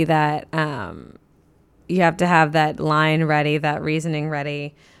has to be that. You have to have that line ready, that reasoning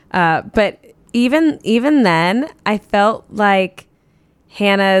ready. But even then, I felt like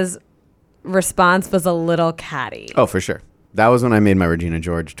Hannah's response was a little catty. Oh, for sure. That was when I made my Regina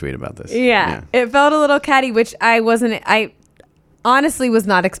George tweet about this. Yeah. It felt a little catty, which I honestly was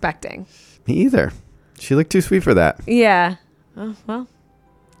not expecting. Me either. She looked too sweet for that. Yeah. Oh, well,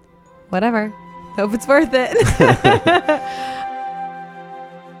 whatever. Hope it's worth it.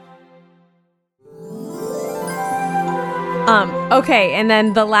 Okay, and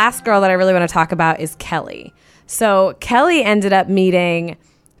then the last girl that I really want to talk about is Kelly. So Kelly ended up meeting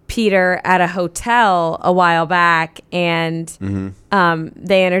Peter at a hotel a while back, and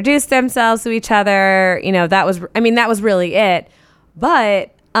they introduced themselves to each other. You know, that was really it.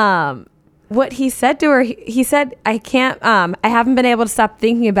 But what he said to her, he said, I haven't been able to stop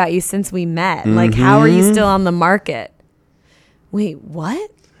thinking about you since we met. Like, how are you still on the market? Wait,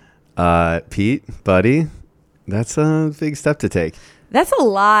 what? Pete, buddy, that's a big step to take. That's a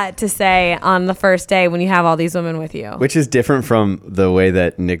lot to say on the first day when you have all these women with you. Which is different from the way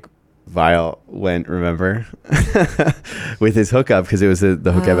that Nick Viall went, remember? With his hookup, because it was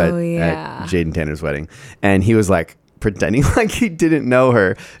the hookup at Jade and Tanner's wedding. And he was like pretending like he didn't know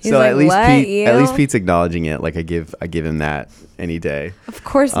her. He's like, at least Pete's acknowledging it. Like I give him that any day. Of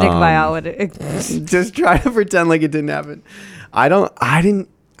course Nick Viall would just try to pretend like it didn't happen. I don't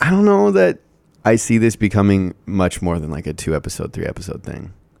know that I see this becoming much more than like a 2-episode, 3-episode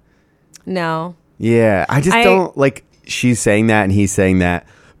thing. No. Yeah. I don't like she's saying that and he's saying that.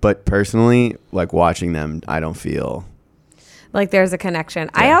 But personally, like watching them, I don't feel like there's a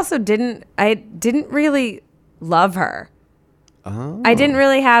connection. Yeah. I also didn't really love her. Oh. I didn't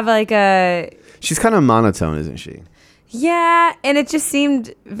really have like a... She's kind of monotone, isn't she? Yeah. And it just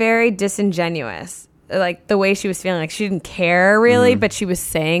seemed very disingenuous. Like the way she was feeling, like she didn't care really, but she was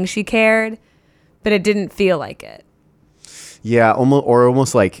saying she cared. But it didn't feel like it. Yeah,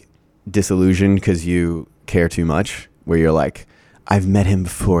 almost like disillusioned because you care too much. Where you're like, I've met him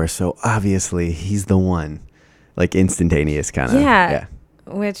before, so obviously he's the one. Like instantaneous kind of. Yeah.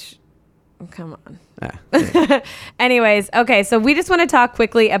 Which, come on. Yeah. Anyways, okay, so we just want to talk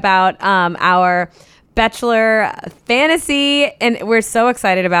quickly about our Bachelor fantasy, and we're so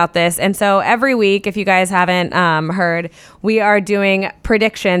excited about this. And so every week, if you guys haven't heard, we are doing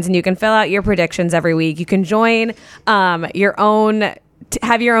predictions, and you can fill out your predictions every week. You can join your own,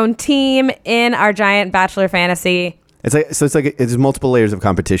 have your own team in our giant Bachelor fantasy. It's multiple layers of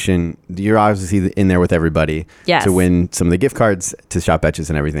competition. You're obviously in there with everybody to win some of the gift cards to Shop Betches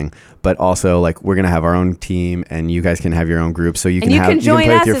and everything. But also, like, we're gonna have our own team, and you guys can have your own group, so you can play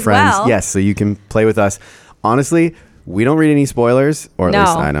with your friends. Well. Yes, so you can play with us. Honestly, we don't read any spoilers, or at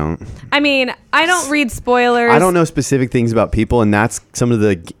least I don't. I mean, I don't read spoilers. I don't know specific things about people, and that's some of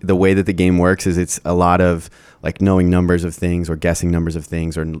the way that the game works. Is it's a lot of like knowing numbers of things or guessing numbers of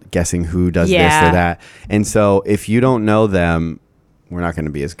things or guessing who does this or that. And so if you don't know them, we're not going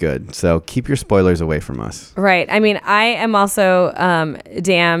to be as good. So keep your spoilers away from us. Right. I mean, I am also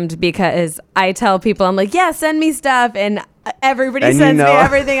damned because I tell people, I'm like, yeah, send me stuff. And everybody sends me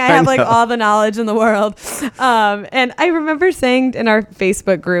everything. I have like all the knowledge in the world. And I remember saying in our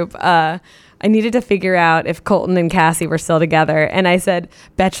Facebook group, I needed to figure out if Colton and Cassie were still together. And I said,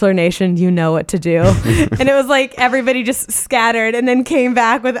 Bachelor Nation, you know what to do. And it was like everybody just scattered and then came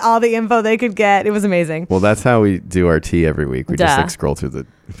back with all the info they could get. It was amazing. Well, that's how we do our tea every week. We just like scroll through the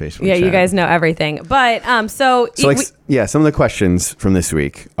Facebook chat. You guys know everything. But some of the questions from this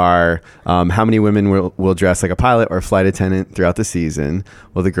week are how many women will dress like a pilot or flight attendant throughout the season?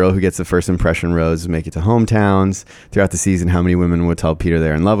 Will the girl who gets the first impression rose make it to hometowns throughout the season? How many women would tell Peter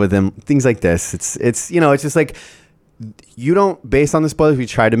they're in love with him? Things like this. It's just like you don't, based on the spoilers, we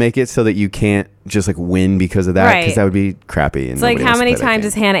try to make it so that you can't just like win because of that, because that would be crappy. And it's like, how many times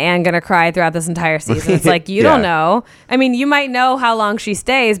is Hannah Ann gonna cry throughout this entire season? It's like, you don't know. I mean, you might know how long she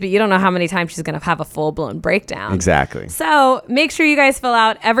stays, but you don't know how many times she's gonna have a full blown breakdown. Exactly. So make sure you guys fill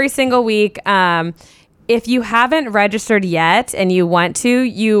out every single week. if you haven't registered yet and you want to,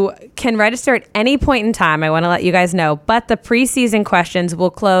 you can register at any point in time. I want to let you guys know. But the preseason questions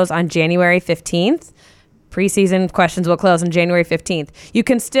will close on January 15th. Preseason questions will close on January 15th. You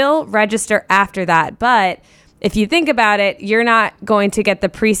can still register after that, but if you think about it, you're not going to get the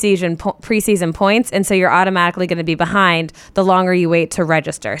preseason points, and so you're automatically going to be behind the longer you wait to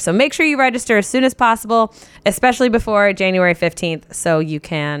register. So make sure you register as soon as possible, especially before January 15th, so you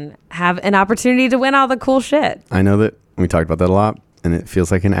can have an opportunity to win all the cool shit. I know that we talked about that a lot, and it feels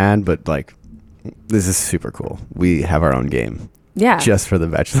like an ad, but like, this is super cool. We have our own game. Yeah. Just for The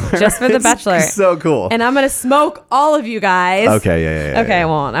Bachelor. Just for The Bachelor. It's so cool. And I'm going to smoke all of you guys. Okay, yeah. Okay, I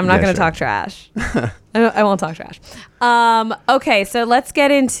won't. I'm not going to talk trash. I won't talk trash. Okay, so let's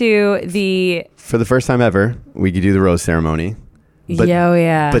get into the... For the first time ever, we could do the rose ceremony. But,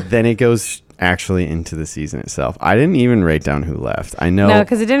 yeah. But then it goes actually into the season itself. I didn't even write down who left. I know. No,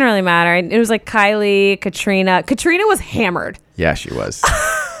 because it didn't really matter. It was like Kylie, Katrina. Katrina was hammered. Yeah, she was.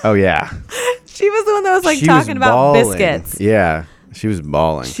 Oh, yeah. She was the one that was like she talking about bawling. biscuits. Yeah, she was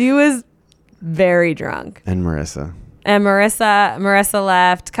bawling. She was very drunk. And Marissa. Marissa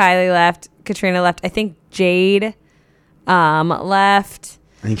left. Kylie left. Katrina left. I think Jade left.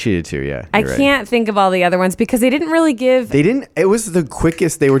 I think she did too, yeah. I can't think of all the other ones because they didn't really give... They didn't... It was the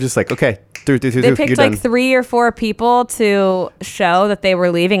quickest. They were just like, okay, through. They you're picked done. like 3 or 4 people to show that they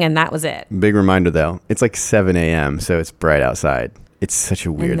were leaving, and that was it. Big reminder, though. It's like 7 a.m., so it's bright outside. It's such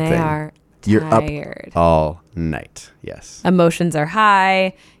a weird and they thing. Are You're tired. up all night. Yes. Emotions are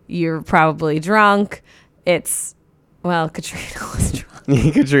high. You're probably drunk. Well, Katrina was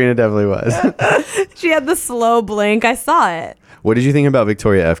drunk. Katrina definitely was. She had the slow blink. I saw it. What did you think about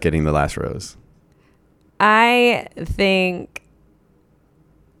Victoria F getting the last rose? I think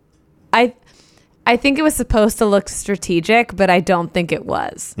it was supposed to look strategic, but I don't think it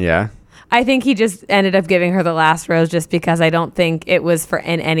was. Yeah. I think he just ended up giving her the last rose just because I don't think it was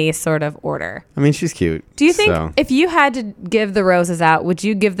in any sort of order. I mean, she's cute. Do you think if you had to give the roses out, would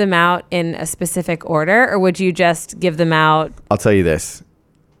you give them out in a specific order, or would you just give them out? I'll tell you this.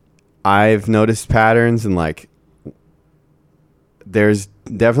 I've noticed patterns, and like, there's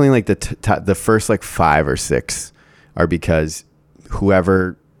definitely like the first like 5 or 6 are because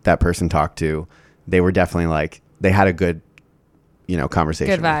whoever that person talked to, they were definitely like, they had a good,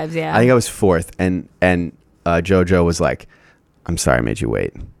 conversation. Good vibes, yeah. I think I was 4th, and JoJo was like, "I'm sorry I made you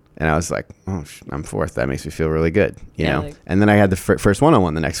wait," and I was like, "Oh, I'm 4th. That makes me feel really good," you know. Like, and then I had the first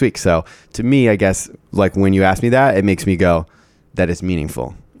one-on-one the next week. So to me, I guess like when you ask me that, it makes me go, that is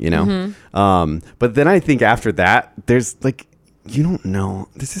meaningful, Mm-hmm. But then I think after that, there's like, you don't know.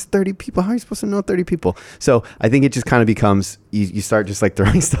 This is 30 people. How are you supposed to know 30 people? So I think it just kind of becomes, you start just like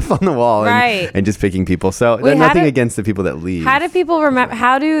throwing stuff on the wall and just picking people. So Wait, nothing against the people that leave. How do people remember?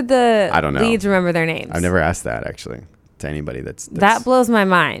 How do the I don't know. leads remember their names? I've never asked that actually to anybody that's that blows my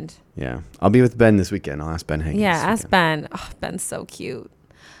mind. Yeah. I'll be with Ben this weekend. I'll ask Ben Higgins. Yeah, ask Ben. Oh, Ben's so cute.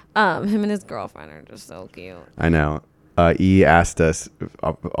 Him and his girlfriend are just so cute. I know. E asked us,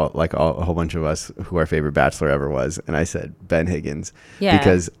 like a whole bunch of us, who our favorite Bachelor ever was, and I said Ben Higgins,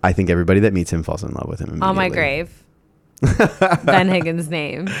 because I think everybody that meets him falls in love with him immediately. On my grave. Ben Higgins'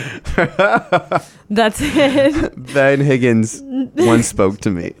 name. That's it. Ben Higgins once spoke to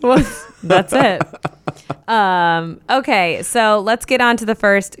me. That's it. Okay, so let's get on to the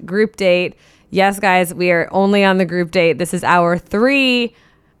first group date. Yes, guys, we are only on the group date. This is hour 3,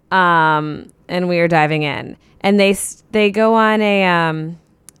 and we are diving in. And they go on a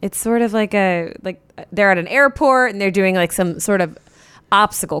it's sort of like they're at an airport and they're doing like some sort of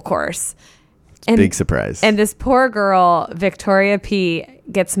obstacle course. And, big surprise. And this poor girl, Victoria P,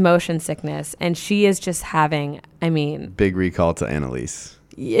 gets motion sickness, and she is just having, big recall to Annalise.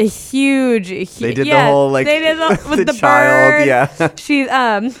 A huge they did the whole like they did with the child, bird. yeah. She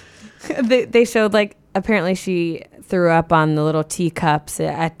they showed like apparently she threw up on the little teacups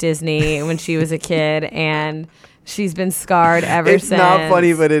at Disney when she was a kid, and she's been scarred ever since. It's not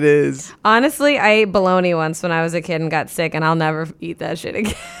funny, but it is. Honestly, I ate bologna once when I was a kid and got sick, and I'll never eat that shit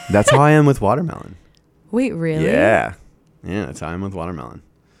again. That's how I am with watermelon. Wait, really? Yeah, that's how I am with watermelon.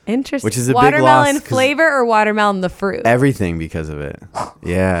 Interesting. Which is a watermelon big loss. Flavor or watermelon the fruit? Everything because of it.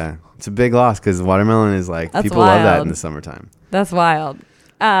 Yeah, it's a big loss because watermelon is like, That's people wild. love that in the summertime. That's wild.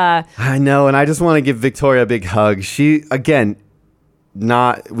 I know, and I just want to give Victoria a big hug. She, again,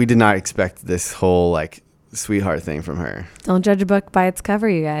 we did not expect this whole like sweetheart thing from her. Don't judge a book by its cover,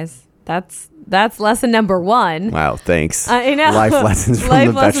 you guys. That's lesson number 1. Wow, thanks. I know. Life lessons from Life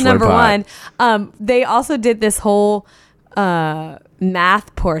the lesson Bachelor number pod. 1. They also did this whole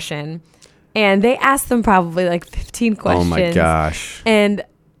math portion, and they asked them probably like 15 questions. Oh my gosh. And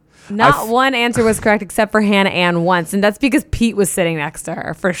Not one answer was correct except for Hannah Ann once, and that's because Pete was sitting next to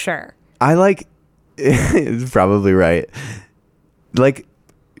her for sure. I like. It's probably right. Like,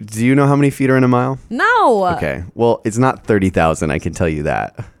 do you know how many feet are in a mile? No. Okay. Well, it's not 30,000. I can tell you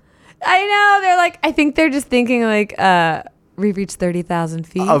that. I know. They're like, I think they're just thinking like, we've reached 30,000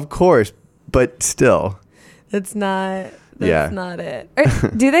 feet. Of course, but still. That's not it. Or,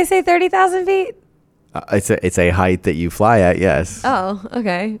 do they say 30,000 feet? It's a height that you fly at, yes. Oh,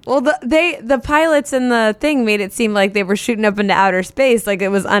 okay. Well, the pilots in the thing made it seem like they were shooting up into outer space, like it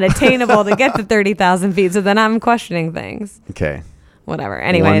was unattainable to get to 30,000 feet. So then I'm questioning things. Okay. Whatever.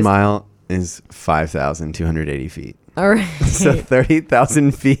 Anyways. 1 mile is 5,280 feet. All right. So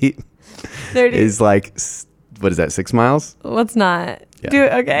 30,000 feet 30. is like, what is that, 6 miles? What's not?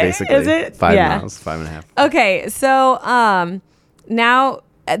 Yeah, Okay. basically. Is it? 5 Yeah. miles, 5.5. Okay. So now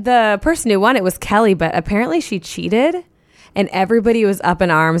the person who won it was Kelly, but apparently she cheated. And everybody was up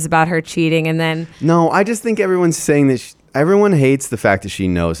in arms about her cheating. And then... No, I just think everyone's saying that everyone hates the fact that she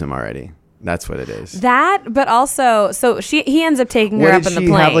knows him already. That's what it is. That, but also, so he ends up taking her What, up did in the she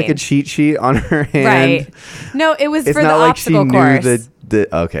plane. have like a cheat sheet on her hand? Right. No, it was It's for the not like she obstacle knew course.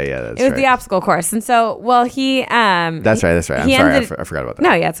 okay, yeah, that's It was right. the obstacle course. And so, well, he... That's right. I'm sorry. I forgot about that.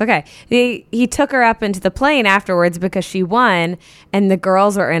 No, yeah, it's okay. He took her up into the plane afterwards because she won, and the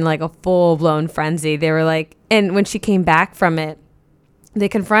girls were in like a full-blown frenzy. They were like... And when she came back from it, they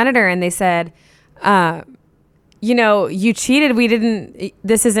confronted her and they said... you cheated.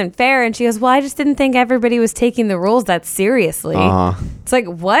 This isn't fair. And she goes, well, I just didn't think everybody was taking the rules that seriously. It's like,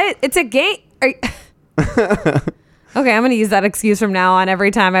 what? It's a game. Okay, I'm going to use that excuse from now on every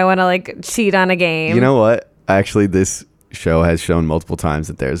time I want to like cheat on a game. You know what? Actually, this show has shown multiple times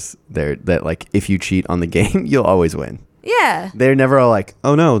that like if you cheat on the game, you'll always win. Yeah. They're never all like,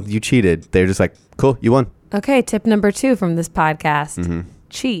 oh no, you cheated. They're just like, cool, you won. Okay, tip number 2 from this podcast. Mm-hmm.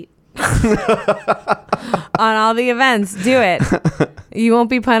 Cheat. On all the events, do it. You won't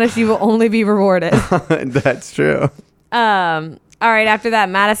be punished, you will only be rewarded. That's true. All right, after that,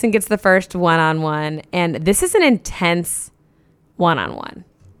 Madison gets the first one-on-one, and this is an intense one-on-one.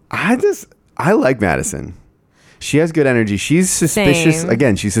 I like Madison. She has good energy. She's suspicious. Same.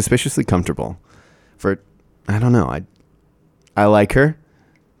 Again, she's suspiciously comfortable. I don't know. I like her,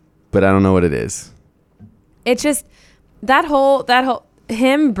 but I don't know what it is. It's just that whole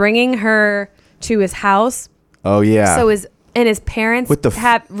him bringing her to his house. Oh yeah. So his parents What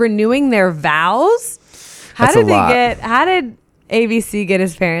the renewing their vows. How did ABC get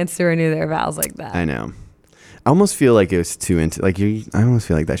his parents to renew their vows like that? I know. I almost feel like it was too I almost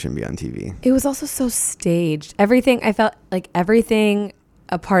feel like that shouldn't be on TV. It was also so staged. I felt like everything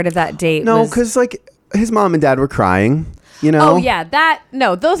a part of that date. No, was, because like his mom and dad were crying. You know. Oh yeah,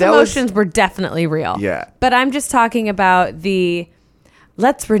 those emotions were definitely real. Yeah. But I'm just talking about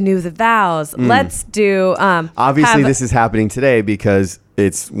let's renew the vows. Let's do. Obviously, this is happening today because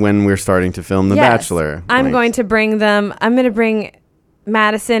it's when we're starting to film The Bachelor. I'm going to bring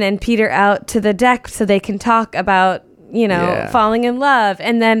Madison and Peter out to the deck so they can talk about, falling in love.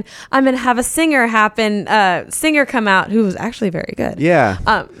 And then I'm going to have a singer come out who was actually very good. Yeah.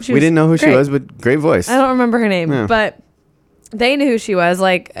 We didn't know who she was, but great voice. I don't remember her name, but they knew who she was.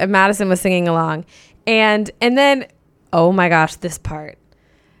 Like Madison was singing along. And then, oh my gosh, this part.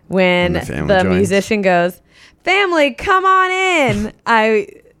 When the musician goes, family, come on in. I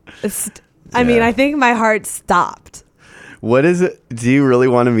mean, I think my heart stopped. What is it? Do you really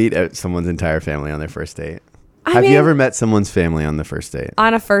want to meet someone's entire family on their first date? Have you ever met someone's family on the first date?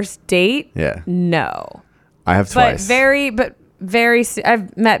 On a first date? Yeah. No. I have twice.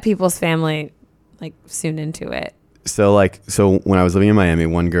 I've met people's family like soon into it. So when I was living in Miami,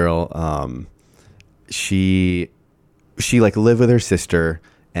 one girl, she like lived with her sister.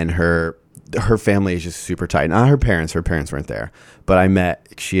 And her family is just super tight. Not her parents weren't there. But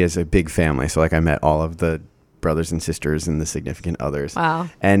she has a big family. So like I met all of the brothers and sisters and the significant others. Wow.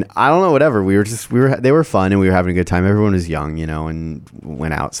 And I don't know, whatever. They were fun and we were having a good time. Everyone was young, and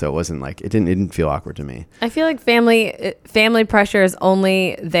went out. So it wasn't like, it didn't feel awkward to me. I feel like family pressure is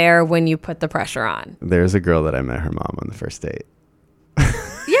only there when you put the pressure on. There's a girl that I met her mom on the first date.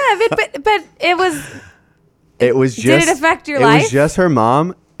 Yeah, but it was... It was just... Did it affect your life? It was just her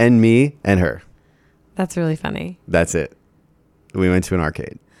mom and me and her. That's really funny. That's it. We went to an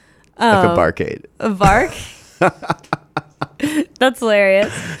arcade. Like a barcade. A bark? That's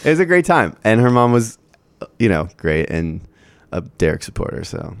hilarious. It was a great time. And her mom was, great and a Derek supporter.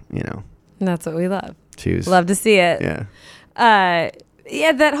 So, That's what we love. Choose. Love to see it. Yeah.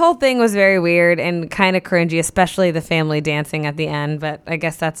 Yeah, that whole thing was very weird and kind of cringy, especially the family dancing at the end. But I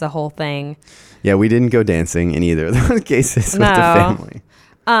guess that's a whole thing. Yeah, we didn't go dancing in either of those cases with the family.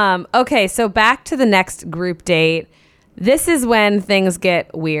 Okay, so back to the next group date. This is when things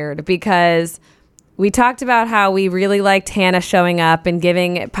get weird because we talked about how we really liked Hannah showing up and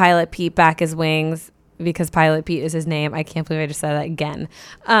giving Pilot Pete back his wings because Pilot Pete is his name. I can't believe I just said that again.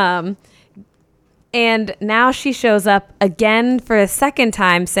 And now she shows up again for a second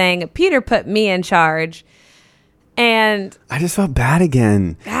time saying, Peter put me in charge. And I just felt bad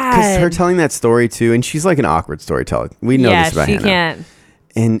again. Because her telling that story too, and she's like an awkward storyteller. We know this about Hannah.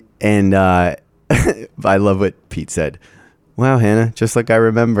 Can't. And I love what Pete said. Wow, Hannah, just like I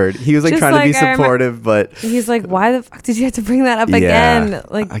remembered. He was like trying to be supportive, but he's like, why the fuck did you have to bring that up again?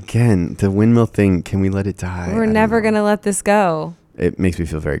 Like again, the windmill thing, can we let it die? We're never going to let this go. It makes me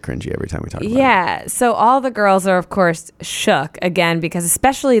feel very cringy every time we talk about it. Yeah. So all the girls are, of course, shook again because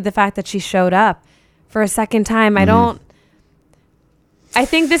especially the fact that she showed up for a second time. I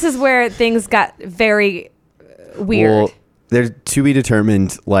think this is where things got very weird. Well, they're to be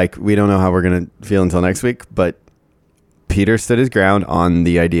determined. Like, we don't know how we're going to feel until next week, but Peter stood his ground on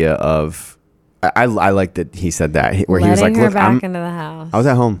the idea of, I like that he said that, where letting he was like, her look, back into the house. I was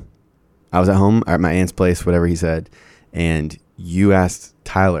at home at my aunt's place, whatever he said. And you asked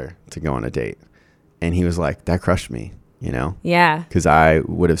Tyler to go on a date. And he was like, that crushed me, you know? Yeah. Because I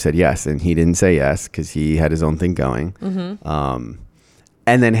would have said yes. And he didn't say yes because he had his own thing going. Mm-hmm.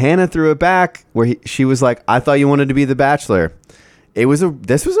 And then Hannah threw it back where she was like, I thought you wanted to be the Bachelor. This was a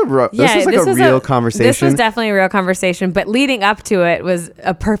real conversation. This was definitely a real conversation. But leading up to it was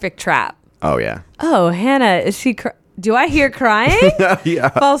a perfect trap. Oh, yeah. Oh, Hannah, is she... do I hear crying? Yeah.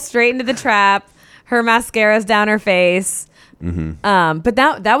 Fall straight into the trap. Her mascara's down her face. Mm-hmm. But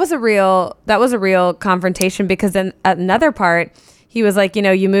that was a real confrontation because then another part, he was like,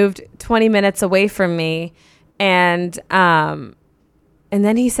 you moved 20 minutes away from me, and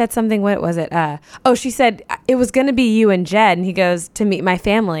then he said something. What was it? She said it was going to be you and Jed, and he goes, to meet my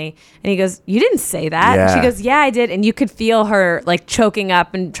family, and he goes, you didn't say that. Yeah. And she goes, yeah, I did, and you could feel her like choking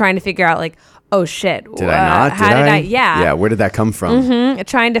up and trying to figure out like, oh shit, did I not? How did I? Yeah. Yeah. Where did that come from? Mm-hmm.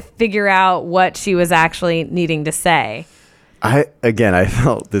 Trying to figure out what she was actually needing to say. I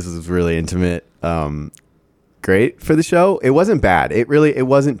felt this was really intimate. Great for the show. It wasn't bad. It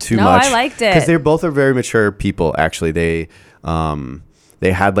wasn't too much. No, I liked it. Because they both are very mature people. Actually, they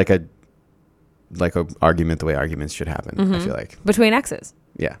had like a argument the way arguments should happen. I feel like Between exes.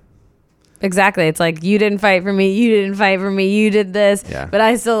 Yeah. Exactly. It's like, you didn't fight for me. You didn't fight for me. You did this. Yeah. But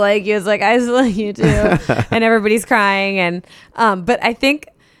I still like you. It's like, I still like you too. And everybody's crying. And but I think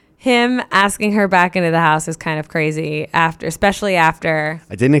him asking her back into the house is kind of crazy especially after.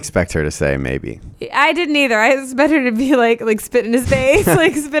 I didn't expect her to say maybe. I didn't either. I expected her to be like spit in his face,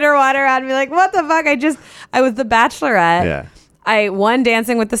 like spit her water out and be like, what the fuck? I was the Bachelorette. Yeah. I won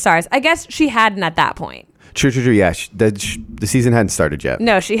Dancing with the Stars. I guess she hadn't at that point. True. Yeah. The season hadn't started yet.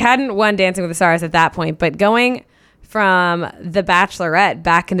 No, she hadn't won Dancing with the Stars at that point. But going from the Bachelorette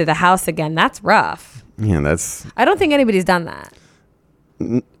back into the house again, that's rough. Yeah, that's. I don't think anybody's done that.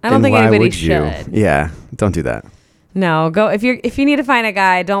 I don't think anybody should. Yeah, don't do that. No, go if you need to find a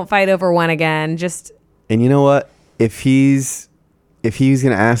guy, don't fight over one again. Just. And you know what? If he's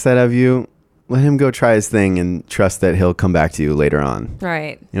gonna ask that of you, let him go try his thing and trust that he'll come back to you later on.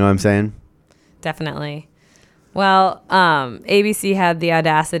 Right. You know what I'm saying? Definitely. Well, ABC had the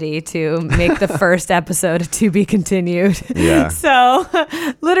audacity to make the first episode a to be continued. Yeah. So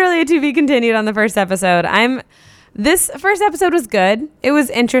literally a to be continued on the first episode. This first episode was good. It was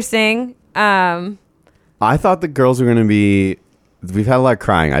interesting. I thought the girls were going to be... We've had a lot of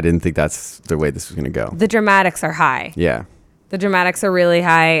crying. I didn't think that's the way this was going to go. The dramatics are high. Yeah. The dramatics are really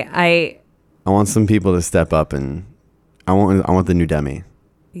high. I want some people to step up, and I want the new Demi.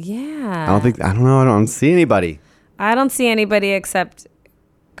 Yeah. I don't know. I don't see anybody. I don't see anybody except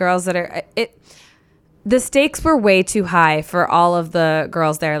girls that are... The stakes were way too high for all of the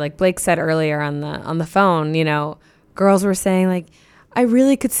girls there. Like Blake said earlier on the phone, girls were saying like, I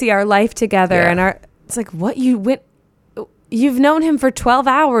really could see our life together. Yeah. And it's like, what you've known him for 12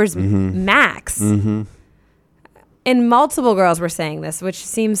 hours max. Mm-hmm. And multiple girls were saying this, which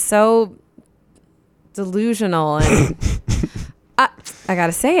seems so delusional. And I got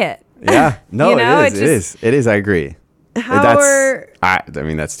to say it. Yeah. No, it is. It is. I agree.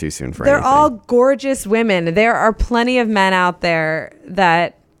 That's too soon for they're anything. all gorgeous women. There are plenty of men out there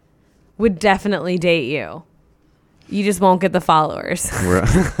that would definitely date you. You just won't get the followers. That's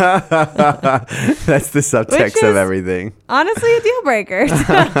the subtext of everything. Honestly, a deal breaker.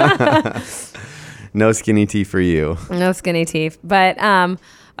 No skinny tea for you. No skinny teeth. But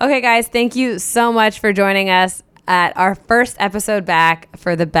okay, guys, thank you so much for joining us at our first episode back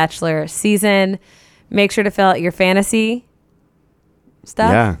for the Bachelor season. Make sure to fill out your fantasy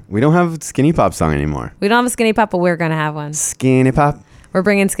stuff. Yeah, we don't have Skinny Pop song anymore. We don't have a Skinny Pop, but we're going to have one. Skinny Pop. We're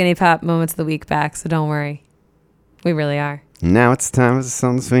bringing Skinny Pop Moments of the Week back, so don't worry. We really are. Now it's time for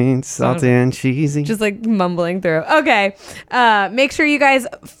something sweet, salty, and cheesy. Just like mumbling through. Okay. Make sure you guys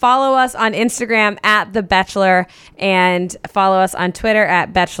follow us on Instagram at The Bachelor and follow us on Twitter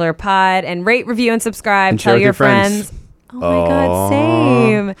at Bachelor Pod and rate, review, and subscribe. And Tell your friends. Oh my God,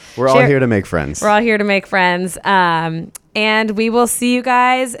 same. We're all here to make friends. We're all here to make friends. And we will see you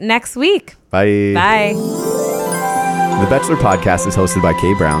guys next week. Bye. Bye. The Bachelor podcast is hosted by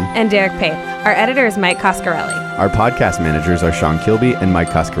Kay Brown And Derek Pape. Our editor is Mike Coscarelli. Our podcast managers are Sean Kilby and Mike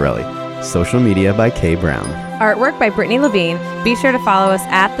Coscarelli. Social media by Kay Brown. Artwork by Brittany Levine. Be sure to follow us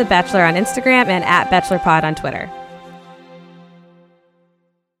at The Bachelor on Instagram and at BachelorPod on Twitter.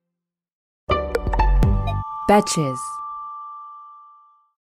 Betches.